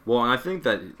rhythm. Well, and I think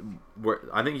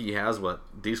he has what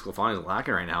DeSclafani is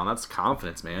lacking right now, and that's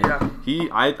confidence, man. Yeah.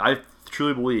 I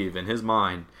truly believe in his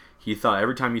mind. He thought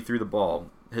every time he threw the ball,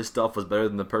 his stuff was better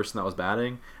than the person that was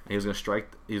batting, and he was going to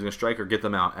strike. He was going to strike or get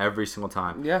them out every single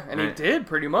time. Yeah, and he did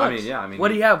pretty much. I mean, what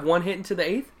did he have? One hit into the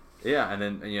eighth. Yeah, and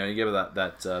then you give it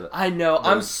that. I know.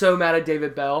 I'm so mad at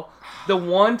David Bell. The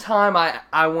one time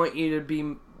I want you to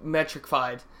be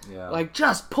metrified. Yeah. Like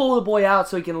just pull the boy out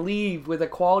so he can leave with a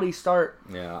quality start.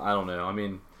 Yeah, I don't know. I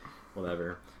mean,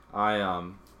 whatever.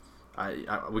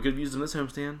 We could have used him this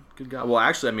homestand. Good God. Well,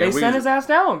 actually, I mean, they sent his ass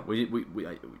down.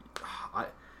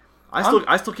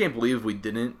 I still can't believe we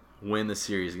didn't win the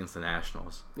series against the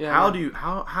Nationals. Yeah.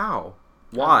 How?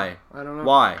 Why? I don't know.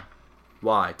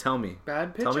 Why? Tell me.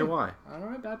 Bad pitching. Tell me why. I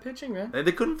don't know. Bad pitching, man.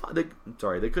 They couldn't. They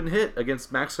couldn't hit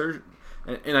against Max Scherzer.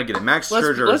 And I get it. Max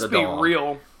Scherzer is a dog. Let's be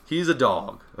real. He's a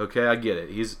dog. Okay, I get it.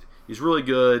 He's really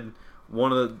good.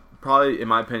 One of the probably, in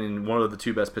my opinion, one of the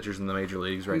two best pitchers in the major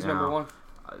leagues right now. He's number one.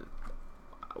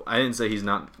 I didn't say he's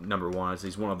not number one. I said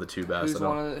he's one of the two best.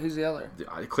 Who's the other?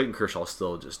 Clayton Kershaw is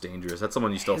still just dangerous. That's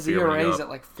someone you still His fear when you ERA go is up. at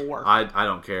like 4. I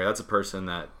don't care. That's a person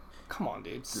that. Come on,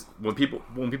 dudes. When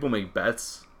people make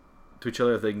bets to each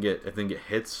other, if they can get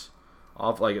hits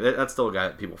off, like that's still a guy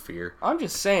that people fear. I'm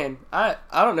just saying. I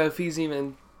don't know if he's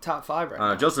even top 5 right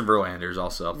now. Justin Verlander's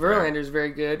also up there. Verlander's very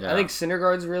good. Yeah. I think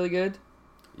Syndergaard's really good.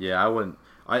 Yeah, I wouldn't.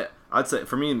 I'd say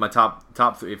for me, my top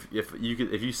 3. If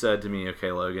you said to me,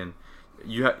 okay, Logan,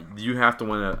 you have to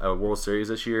win a World Series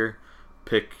this year,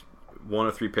 pick one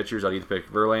of 3 pitchers. I'd either pick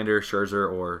Verlander,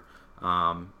 Scherzer, or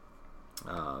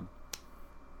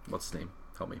what's his name?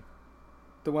 Help me.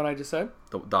 The one I just said.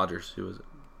 The Dodgers. Who was it?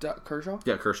 Kershaw.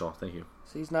 Yeah, Kershaw. Thank you.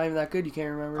 So he's not even that good. You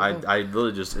can't remember. I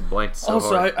literally just blanked so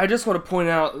also, hard. I just want to point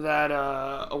out that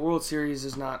a World Series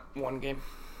is not one game.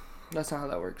 That's not how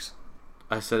that works.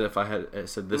 I said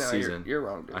this season. You're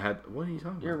wrong, dude. What are you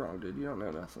talking about? You're wrong, dude. You don't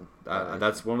know nothing.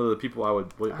 That's one of the people I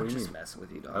would. What I'm do you just mean? messing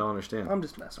with you, dog. I don't understand. I'm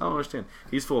just messing. I don't understand.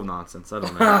 He's full of nonsense. I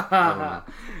don't know.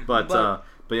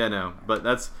 But yeah, no.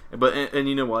 And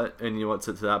you know what?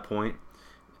 To that point,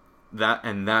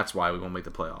 that's why we won't make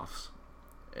the playoffs.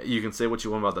 You can say what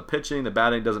you want about the pitching, the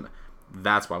batting doesn't.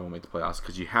 That's why we won't make the playoffs,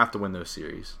 because you have to win those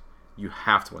series. You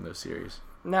have to win those series.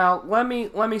 Now let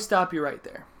me stop you right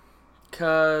there,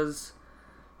 because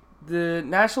the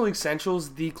National League Central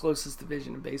is the closest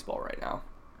division in baseball right now.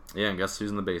 Yeah, and guess who's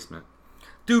in the basement?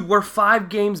 Dude, we're 5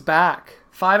 games back.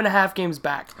 5.5 games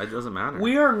back. It doesn't matter.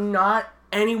 We are not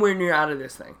anywhere near out of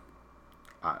this thing.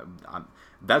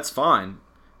 That's fine.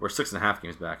 We're 6.5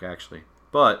 games back, actually.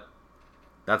 But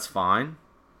that's fine.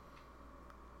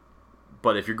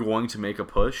 But if you're going to make a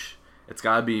push, it's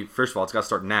got to be, first of all, it's got to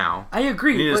start now. I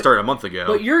agree. You need to start a month ago.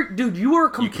 But you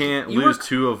can't lose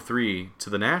 2 of 3 to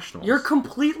the Nationals. You're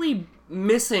completely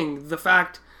missing the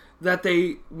fact that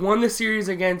they won the series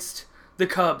against the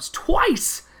Cubs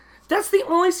twice. That's the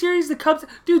only series the Cubs...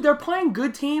 Dude, they're playing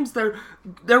good teams. They're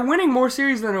winning more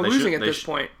series than they're losing at this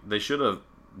point. They should have...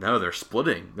 No, they're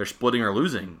splitting. They're splitting or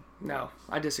losing. No,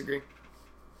 I disagree.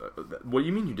 What do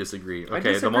you mean you disagree? Okay, I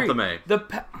disagree. the month of May.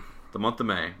 The month of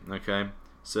May, okay?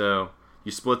 So,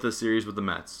 you split the series with the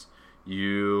Mets.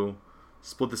 You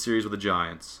split the series with the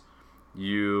Giants.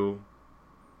 You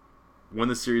win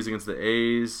the series against the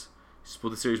A's.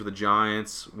 Split the series with the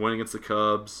Giants. Win against the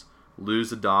Cubs. Lose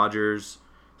the Dodgers.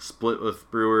 Split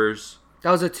with Brewers.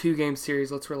 That was a 2-game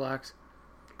series. Let's relax.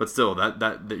 But still,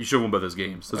 that you should have won both those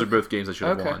games. Those are both games they should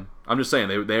have won. I'm just saying,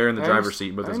 they're in the driver's seat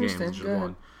in both those games. They should have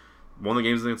won. Won the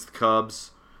games against the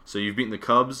Cubs. So you've beaten the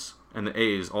Cubs and the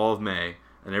A's all of May,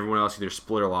 and everyone else either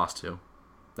split or lost to.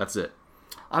 That's it.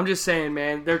 I'm just saying,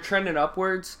 man, they're trending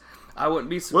upwards. I wouldn't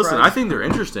be surprised. Listen, I think they're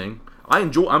interesting.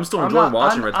 I'm still enjoying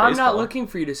watching Reds baseball. I'm not looking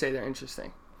for you to say they're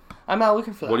interesting. I'm not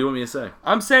looking for that. What do you want me to say?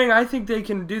 I'm saying I think they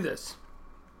can do this.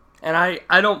 And I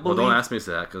don't believe... Well, don't ask me to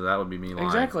say that, because that would be me lying.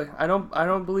 Exactly. I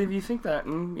don't believe you think that.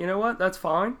 And you know what? That's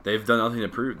fine. They've done nothing to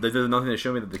prove... They've done nothing to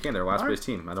show me that they can. They're a last-place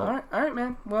team. I don't... All right,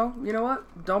 man. Well, you know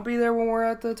what? Don't be there when we're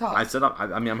at the top. I said...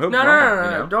 I'm hoping...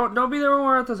 No. Don't be there when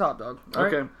we're at the top, dog. All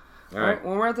okay. Right? All right.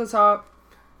 When we're at the top...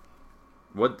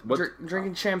 What?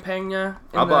 Drinking champagne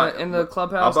in the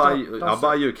clubhouse. I'll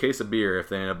buy you a case of beer if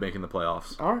they end up making the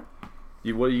playoffs. All right.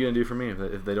 What are you gonna do for me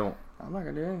if they don't? I'm not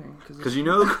gonna do anything because you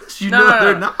know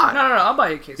they're not. No. I'll buy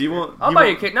you a case. I'll buy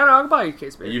you a case. No, I'll buy you a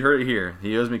case of beer. You heard it here.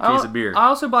 He owes me a case of beer. I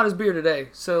also bought his beer today.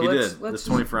 So he let's did. This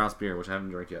 24-ounce beer, which I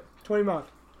haven't drank yet. 20 miles.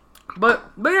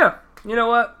 But yeah, you know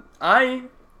what? I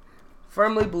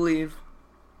firmly believe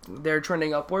they're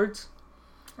trending upwards,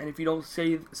 and if you don't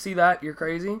see that, you're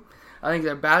crazy. I think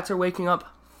their bats are waking up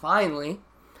finally.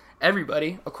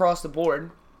 Everybody across the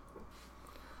board.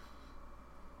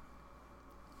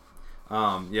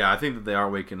 Yeah, I think that they are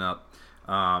waking up.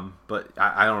 But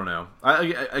I don't know.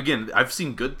 Again, I've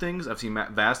seen good things. I've seen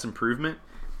vast improvement.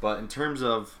 But in terms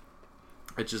of,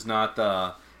 it's just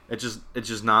not. It's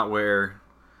just not where.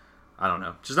 I don't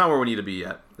know. It's just not where we need to be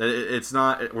yet. It's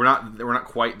not. We're not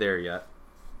quite there yet.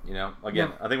 You know.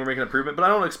 Again, I think we're making improvement, but I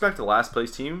don't expect the last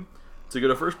place team to go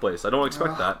to first place. I don't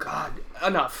expect that. God,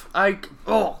 enough. I'm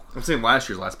saying last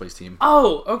year's last place team.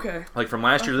 Oh, okay. Like from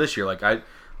last year to this year, like I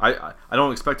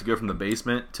don't expect to go from the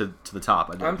basement to the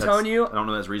top. I'm telling you, I don't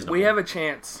know that's reasonable. We have a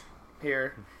chance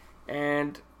here,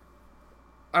 and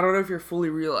I don't know if you're fully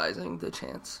realizing the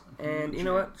chance. And you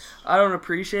know what? I don't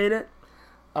appreciate it.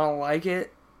 I don't like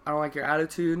it. I don't like your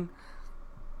attitude.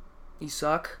 You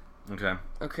suck. Okay.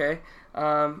 Okay.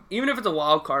 Even if it's a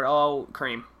wild card, I'll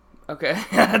cream. Okay,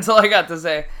 that's all I got to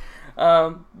say.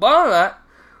 But on that,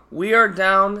 we are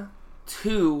down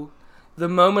to the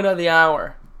moment of the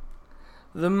hour.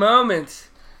 The moment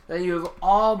that you have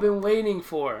all been waiting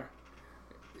for.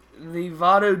 The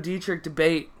Votto Dietrich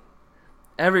debate.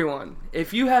 Everyone,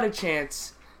 if you had a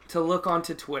chance to look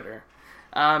onto Twitter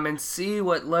and see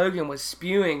what Logan was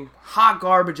spewing hot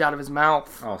garbage out of his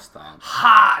mouth. Oh, stop.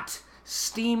 Hot,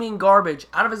 steaming garbage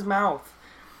out of his mouth.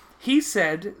 He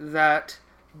said that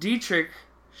Dietrich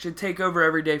should take over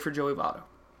every day for Joey Votto.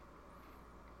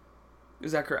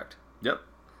 Is that correct? Yep.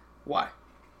 Why?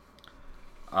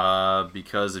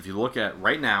 Because if you look at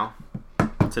right now,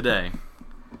 today,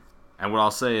 and what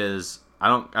I'll say is, I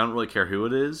don't really care who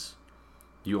it is.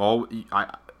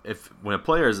 When a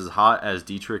player is as hot as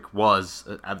Dietrich was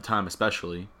at the time,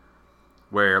 especially,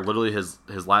 where literally his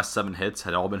last 7 hits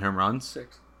had all been home runs.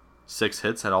 6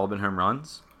 hits had all been home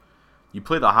runs. You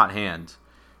play the hot hand,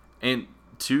 and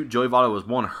 2, Joey Votto was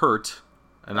 1 hurt,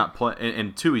 and not play,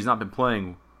 and 2, he's not been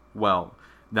playing well.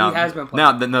 Now, he has been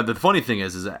playing. Now, the funny thing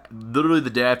is that literally the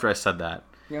day after I said that,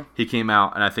 he came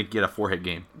out, and I think he had a 4-hit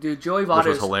game. Dude, Joey Votto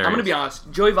was hilarious. I'm going to be honest.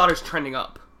 Joey Votto's trending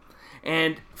up.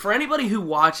 And for anybody who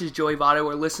watches Joey Votto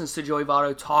or listens to Joey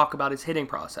Votto talk about his hitting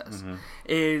process,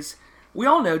 is we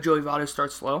all know Joey Votto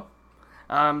starts slow.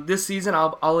 This season,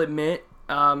 I'll admit,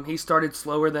 he started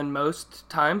slower than most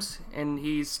times, and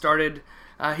he stayed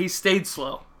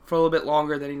slow for a little bit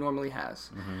longer than he normally has.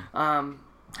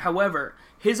 However,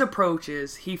 his approach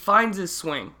is he finds his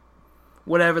swing,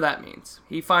 whatever that means.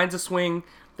 He finds a swing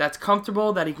that's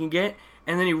comfortable, that he can get,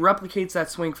 and then he replicates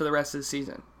that swing for the rest of the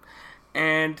season.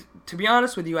 And to be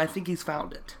honest with you, I think he's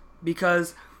found it.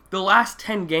 Because the last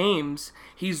 10 games,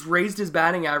 he's raised his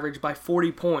batting average by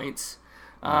 40 points.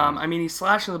 I mean, he's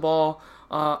slashing the ball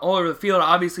all over the field.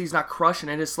 Obviously, he's not crushing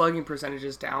it. His slugging percentage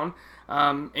is down.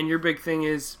 And your big thing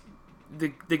is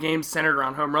the game's centered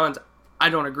around home runs. I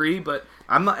don't agree, but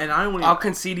I'll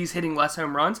concede he's hitting less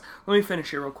home runs. Let me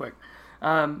finish here real quick.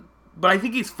 But I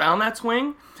think he's found that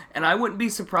swing, and I wouldn't be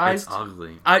surprised. It's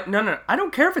ugly. No. I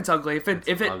don't care if it's ugly. If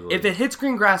it hits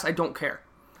green grass, I don't care.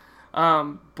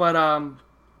 But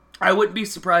I wouldn't be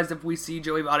surprised if we see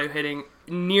Joey Votto hitting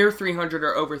near 300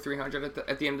 or over 300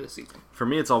 at the end of the season. For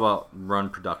me, it's all about run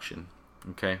production.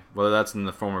 Okay, whether that's in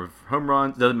the form of home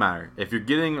runs, doesn't matter. If you're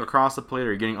getting across the plate or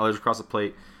you're getting others across the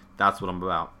plate, that's what I'm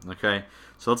about. Okay,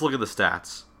 so let's look at the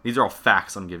stats. These are all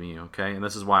facts I'm giving you. Okay, and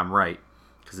this is why I'm right,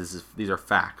 because these are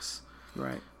facts.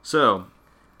 Right. So,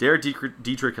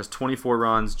 Dietrich has 24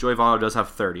 runs. Joey Votto does have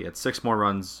 30. That's 6 more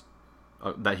runs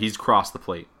that he's crossed the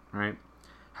plate. Right.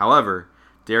 However,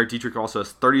 Derek Dietrich also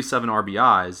has 37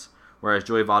 RBIs, whereas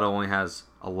Joey Votto only has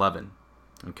 11.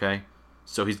 Okay.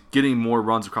 So he's getting more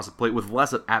runs across the plate with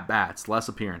less at-bats, less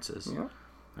appearances. Yeah.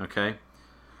 Okay?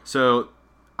 So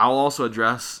I'll also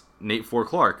address Nate Ford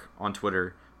Clark on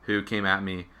Twitter, who came at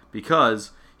me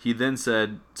because he then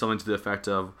said something to the effect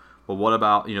of, well, what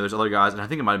about, there's other guys, and I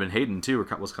think it might have been Hayden too,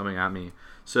 was coming at me.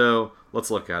 So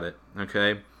let's look at it,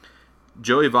 okay?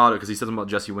 Joey Votto, because he said something about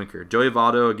Jesse Winker. Joey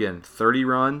Votto, again, 30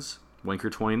 runs, Winker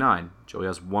 29. Joey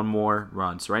has one more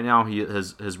run. So right now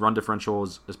his run differential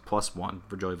is +1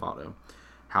 for Joey Votto.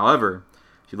 However,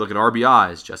 if you look at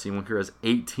RBIs, Jesse Winker has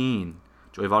 18.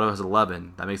 Joey Votto has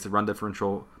 11. That makes the run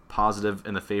differential positive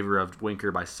in the favor of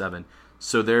Winker by 7.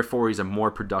 So therefore, he's a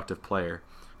more productive player.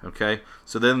 Okay?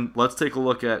 So then let's take a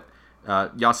look at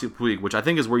Yasiel Puig, which I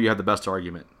think is where you have the best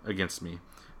argument against me.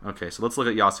 Okay, so let's look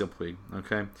at Yasiel Puig.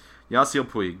 Okay? Yasiel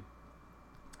Puig,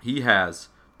 he has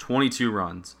 22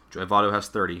 runs. Joey Votto has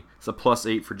 30. It's a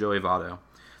 +8 for Joey Votto.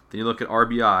 Then you look at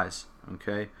RBIs.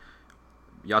 Okay?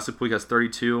 Yasiel Puig has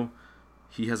 32.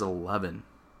 He has 11.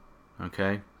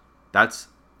 Okay? That's,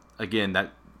 again,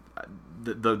 that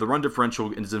the run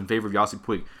differential is in favor of Yasiel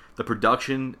Puig. The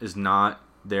production is not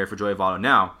there for Joey Votto.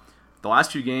 Now, the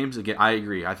last few games, again, I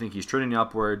agree. I think he's trending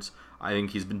upwards. I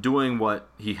think he's been doing what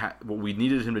we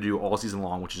needed him to do all season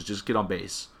long, which is just get on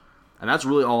base. And that's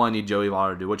really all I need Joey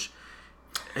Votto to do, which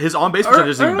his on-base percentage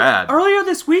isn't even bad. Earlier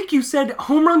this week, you said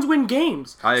home runs win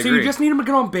games. I agree. So you just need him to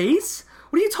get on base?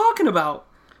 What are you talking about?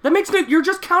 That makes you're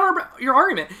just counter your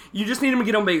argument. You just need him to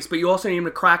get on base, but you also need him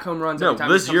to crack home runs. No, every time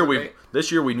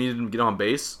this year we needed him to get on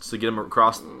base to get him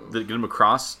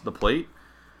across the plate,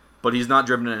 but he's not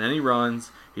driven in any runs.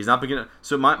 He's not beginning.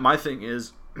 So my thing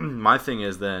is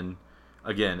then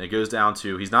again it goes down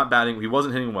to he's not batting. He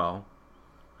wasn't hitting well.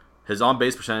 His on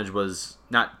base percentage was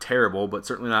not terrible, but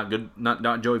certainly not good.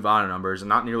 Not Joey Votto numbers, and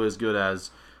not nearly as good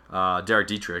as Derek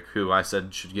Dietrich, who I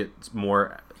said should get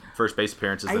more first base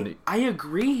appearances than I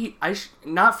agree.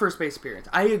 Not first base appearance.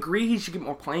 I agree he should get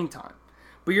more playing time.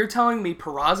 But you're telling me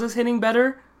Peraza's hitting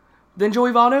better than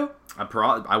Joey Votto?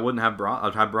 I wouldn't have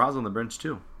I'd have Peraza on the bench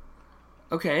too.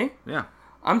 Okay. Yeah.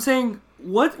 I'm saying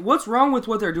what's wrong with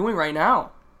what they're doing right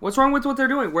now? What's wrong with what they're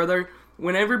doing?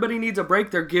 When everybody needs a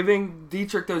break, they're giving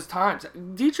Dietrich those times.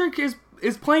 Dietrich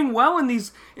is playing well in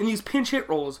these pinch hit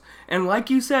roles. And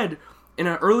like you said in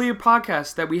an earlier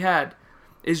podcast that we had,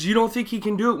 is you don't think he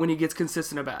can do it when he gets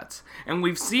consistent at bats. And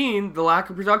we've seen the lack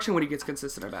of production when he gets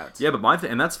consistent at bats. Yeah, but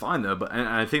and that's fine though. And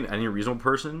I think any reasonable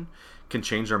person can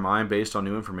change their mind based on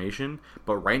new information.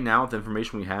 But right now, with the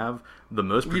information we have, the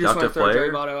most productive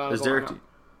player is Derek.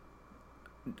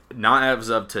 Not as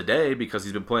of today because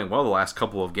he's been playing well the last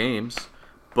couple of games.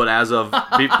 But as of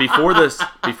before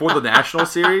the National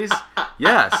Series,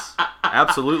 yes,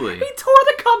 absolutely. He tore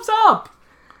the Cubs up.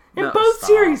 In both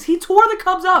series, he tore the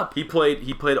Cubs up. He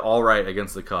played all right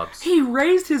against the Cubs. He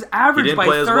raised his average by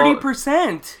 30%.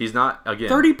 Well. He's not, again,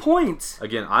 30 points.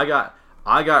 Again, I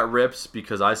got rips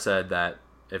because I said that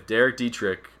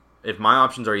if my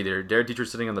options are either Derek Dietrich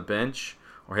sitting on the bench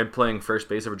or him playing first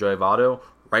base over Joey Votto,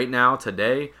 right now,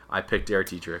 today, I picked Derek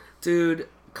Dietrich. Dude,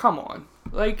 come on.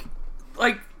 Like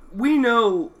we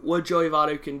know what Joey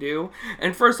Votto can do.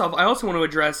 And first off, I also want to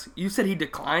address, you said he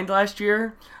declined last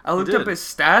year. I looked up his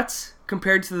stats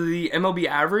compared to the MLB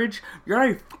average. You're out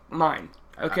of your mind,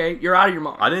 okay? You're out of your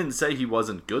mind. I didn't say he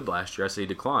wasn't good last year. I said he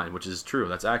declined, which is true.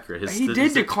 That's accurate. He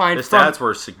did decline. His stats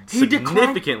were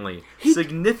significantly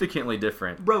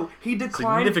different. Bro, he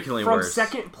declined significantly from worse.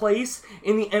 Second place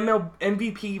in the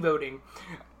MVP voting.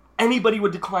 Anybody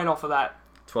would decline off of that.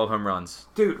 12 home runs.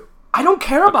 Dude, I don't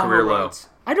care about home runs.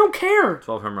 I don't care.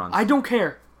 12 home runs. I don't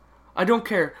care.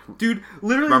 Dude,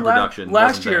 literally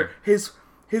last year his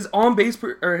on base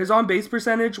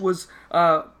percentage was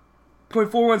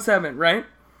 .417, right?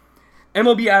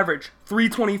 MLB average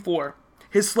 324.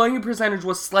 His slugging percentage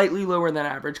was slightly lower than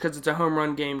average because it's a home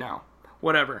run game now.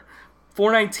 Whatever.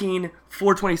 419,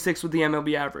 426 with the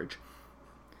MLB average.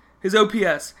 His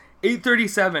OPS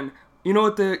 837. You know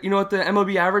what the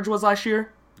MLB average was last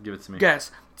year? Give it to me.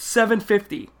 Guess.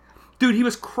 750. Dude, he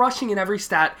was crushing in every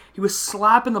stat. He was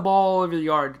slapping the ball all over the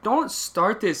yard. Don't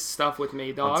start this stuff with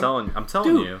me, dog. I'm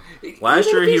telling you.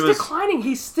 Last year he was declining.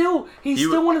 He's still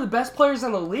one of the best players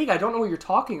in the league. I don't know what you're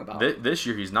talking about. This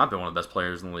year he's not been one of the best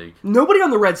players in the league. Nobody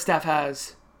on the Red staff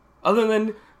has, other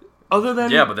than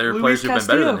yeah, but there are players who've been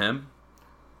better than him.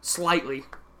 Slightly.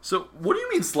 So what do you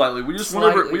mean slightly? We just went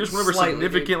over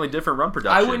significantly different run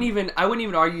production. I wouldn't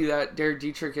even argue that Derek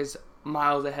Dietrich is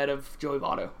miles ahead of Joey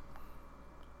Votto.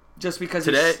 Just because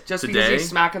he's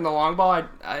smacking the long ball,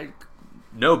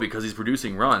 no, because he's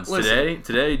producing runs. Listen.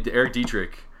 Today, Derek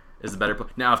Dietrich is the better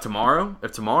player. Now, if tomorrow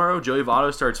Joey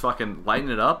Votto starts fucking lighting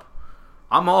it up,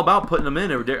 I'm all about putting him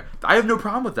in over Derek. I have no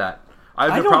problem with that. I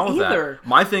have no problem with that.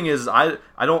 My thing is, I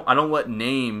don't let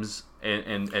names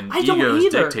and I don't egos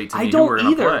either. dictate to I me don't who we're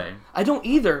going to either. play. I don't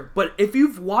either. But if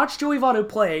you've watched Joey Votto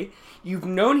play, you've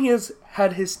known he has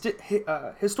had his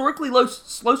historically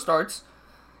slow starts.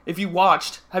 If you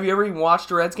watched, have you ever even watched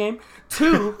a Reds game?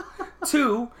 Two,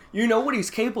 you know what he's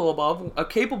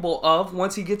capable of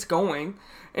once he gets going.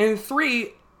 And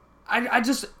three, I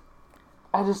just.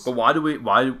 But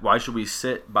why should we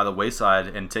sit by the wayside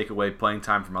and take away playing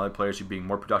time from other players who are being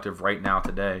more productive right now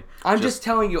today? I'm just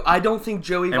telling you, I don't think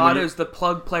Joey Votto is the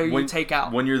plug player you take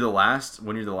out. When you're the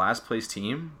last place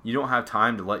team, you don't have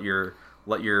time to let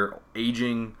your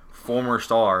aging former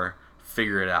star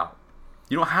figure it out.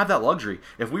 You don't have that luxury.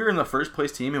 If we were in the first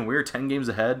place team and we were 10 games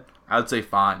ahead, I would say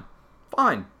fine.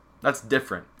 That's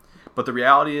different. But the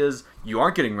reality is you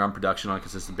aren't getting run production on a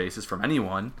consistent basis from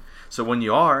anyone. So when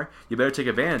you are, you better take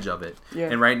advantage of it. Yeah.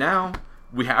 And right now,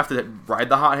 we have to ride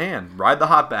the hot hand, ride the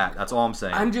hot bat. That's all I'm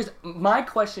saying. My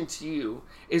question to you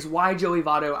is why Joey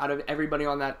Votto out of everybody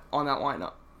on that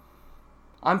lineup?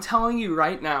 I'm telling you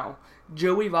right now,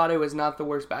 Joey Votto is not the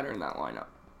worst batter in that lineup,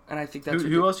 and I think that's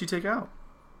who else do you take out?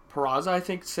 Peraza, I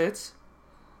think, sits.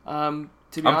 To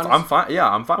be honest, I'm fine. Yeah,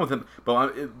 I'm fine with him.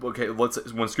 But okay,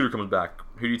 when Scooter comes back,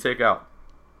 who do you take out?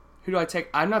 Who do I take?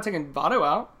 I'm not taking Votto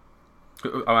out.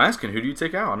 I'm asking, who do you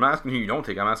take out? I'm not asking who you don't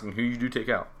take. I'm asking who you do take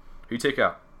out. Who you take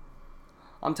out?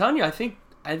 I'm telling you, I think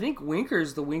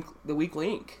Winker's the weak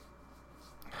link,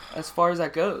 as far as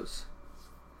that goes.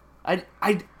 I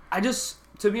just,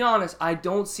 to be honest, I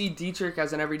don't see Dietrich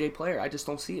as an everyday player. I just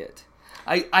don't see it.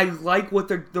 I like what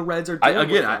the Reds are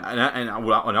doing.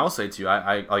 I'll say to you,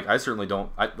 I certainly don't.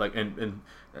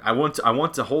 I want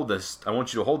to hold this. I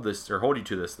want you to hold this or hold you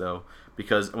to this though,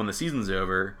 because when the season's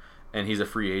over and he's a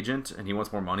free agent and he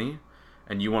wants more money,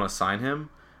 and you want to sign him,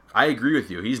 I agree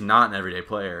with you. He's not an everyday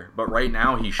player, but right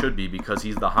now he should be because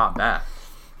he's the hot bat.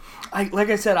 Like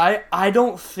I said, I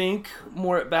don't think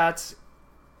more at bats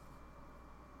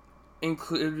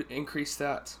increase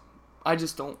stats. I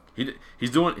just don't. He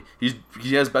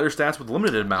has better stats with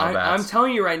limited amount of bats. I'm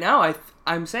telling you right now.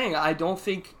 I'm saying I don't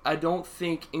think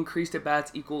increased at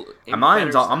bats equal. I'm not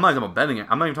even talking about betting.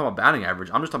 I'm not even talking about batting average.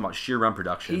 I'm just talking about sheer run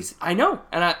production. I know,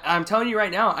 and I'm telling you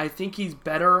right now. I think he's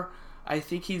better. I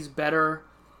think he's better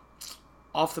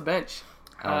off the bench.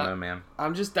 I don't know, man.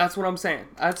 That's what I'm saying.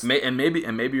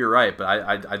 Maybe you're right, but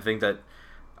I think that.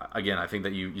 Again, I think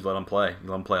that you let him play. You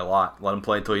let him play a lot. Let him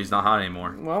play until he's not hot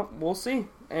anymore. Well, we'll see.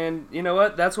 And you know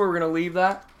what? That's where we're going to leave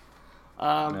that.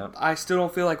 Yep. I still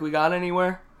don't feel like we got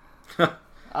anywhere.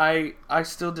 I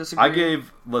still disagree.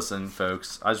 Listen,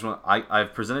 folks.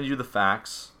 I've presented you the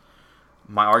facts.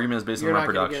 My argument is based on my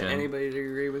production. You're not going to get anybody to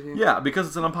agree with you? Yeah, because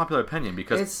it's an unpopular opinion.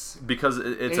 Because it's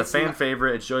a fan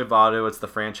favorite. It's Joey Votto. It's the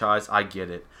franchise. I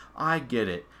get it.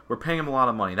 We're paying him a lot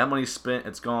of money. That money's spent.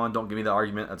 It's gone. Don't give me the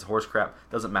argument. That's horse crap.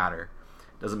 Doesn't matter.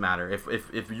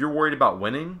 If you're worried about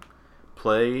winning,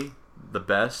 play the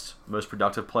best, most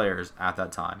productive players at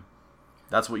that time.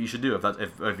 That's what you should do.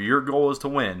 If your goal is to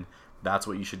win, that's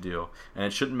what you should do. And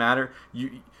it shouldn't matter.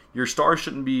 Your star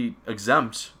shouldn't be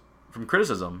exempt from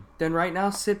criticism. Then right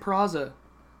now, sit Peraza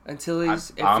until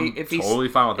he's. I'm totally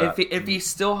fine with that. If he's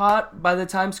still hot by the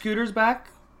time Scooter's back,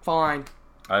 fine.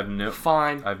 I have no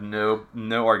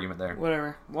argument there.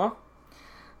 Whatever. Well,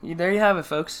 there you have it,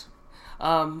 folks.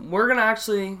 We're gonna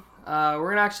actually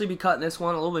be cutting this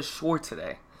one a little bit short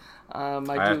today. I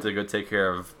have to go take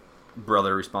care of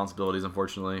brother responsibilities,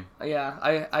 unfortunately.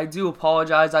 Yeah, I do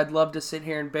apologize. I'd love to sit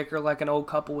here and bicker like an old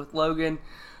couple with Logan.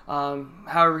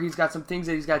 However, he's got some things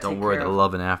that he's got to take care of. Don't worry, the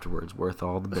loving afterwards worth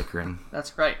all the bickering.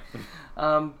 That's right.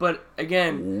 But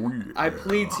again, I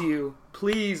plead to you,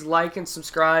 please like and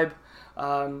subscribe.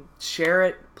 Share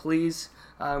it, please.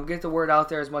 Get the word out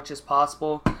there as much as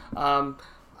possible.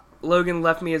 Logan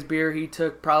left me his beer. He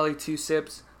took probably 2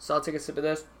 sips, so I'll take a sip of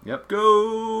this. Yep,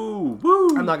 go!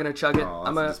 Woo! I'm not going to chug it.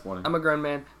 I'm a grown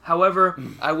man. However,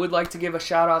 I would like to give a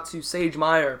shout out to Sage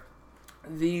Meyer.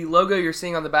 The logo you're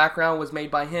seeing on the background was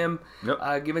made by him,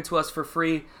 given to us for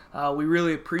free. We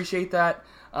really appreciate that.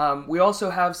 We also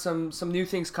have some new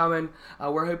things coming.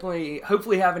 We're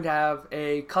hopefully having to have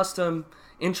a custom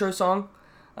intro song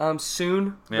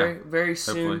soon, very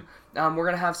soon. We're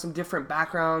going to have some different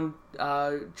background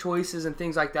choices and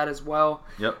things like that as well.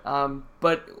 Yep.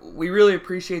 But we really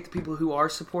appreciate the people who are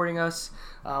supporting us,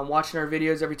 watching our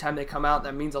videos every time they come out.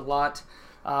 That means a lot.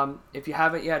 If you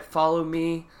haven't yet, follow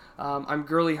me. I'm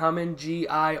Girly Hummin,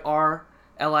 GirlieHummin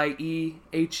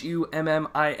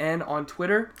on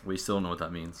Twitter. We still don't know what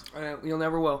that means. You'll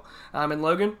never will. And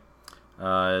Logan?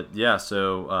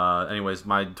 Anyways,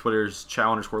 my Twitter's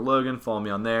chow_Logan. Follow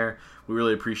me on there. We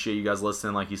really appreciate you guys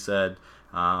listening. Like you said,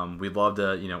 we'd love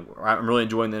to. I'm really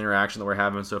enjoying the interaction that we're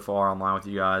having so far online with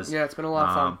you guys. Yeah, it's been a lot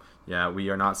of fun. Yeah, we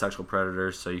are not sexual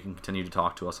predators, so you can continue to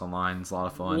talk to us online. It's a lot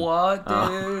of fun. What,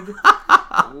 dude?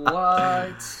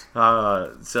 What?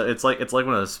 So it's like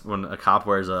when a cop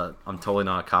wears a "I'm totally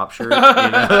not a cop" shirt,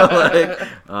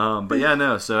 but yeah,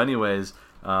 no. So anyways,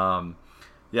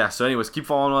 keep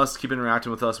following us, keep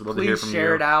interacting with us. We'd love to hear from you. Please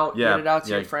share it out. Yeah, get it out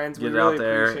to your friends. Get we it really out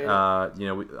there. Appreciate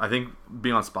it. I think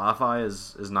being on Spotify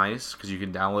is nice because you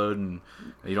can download and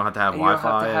you don't have to have and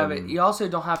Wi-Fi. You also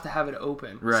don't have to have it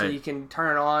open, right? So you can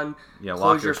turn it on. Yeah, close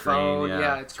lock your screen. phone.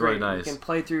 Yeah, it's great. really nice. You can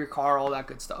play through your car, all that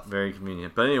good stuff. Very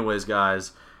convenient. But anyways,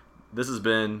 guys, this has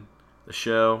been the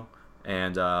show,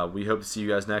 and we hope to see you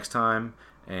guys next time.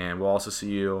 And we'll also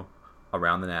see you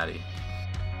around the Natty.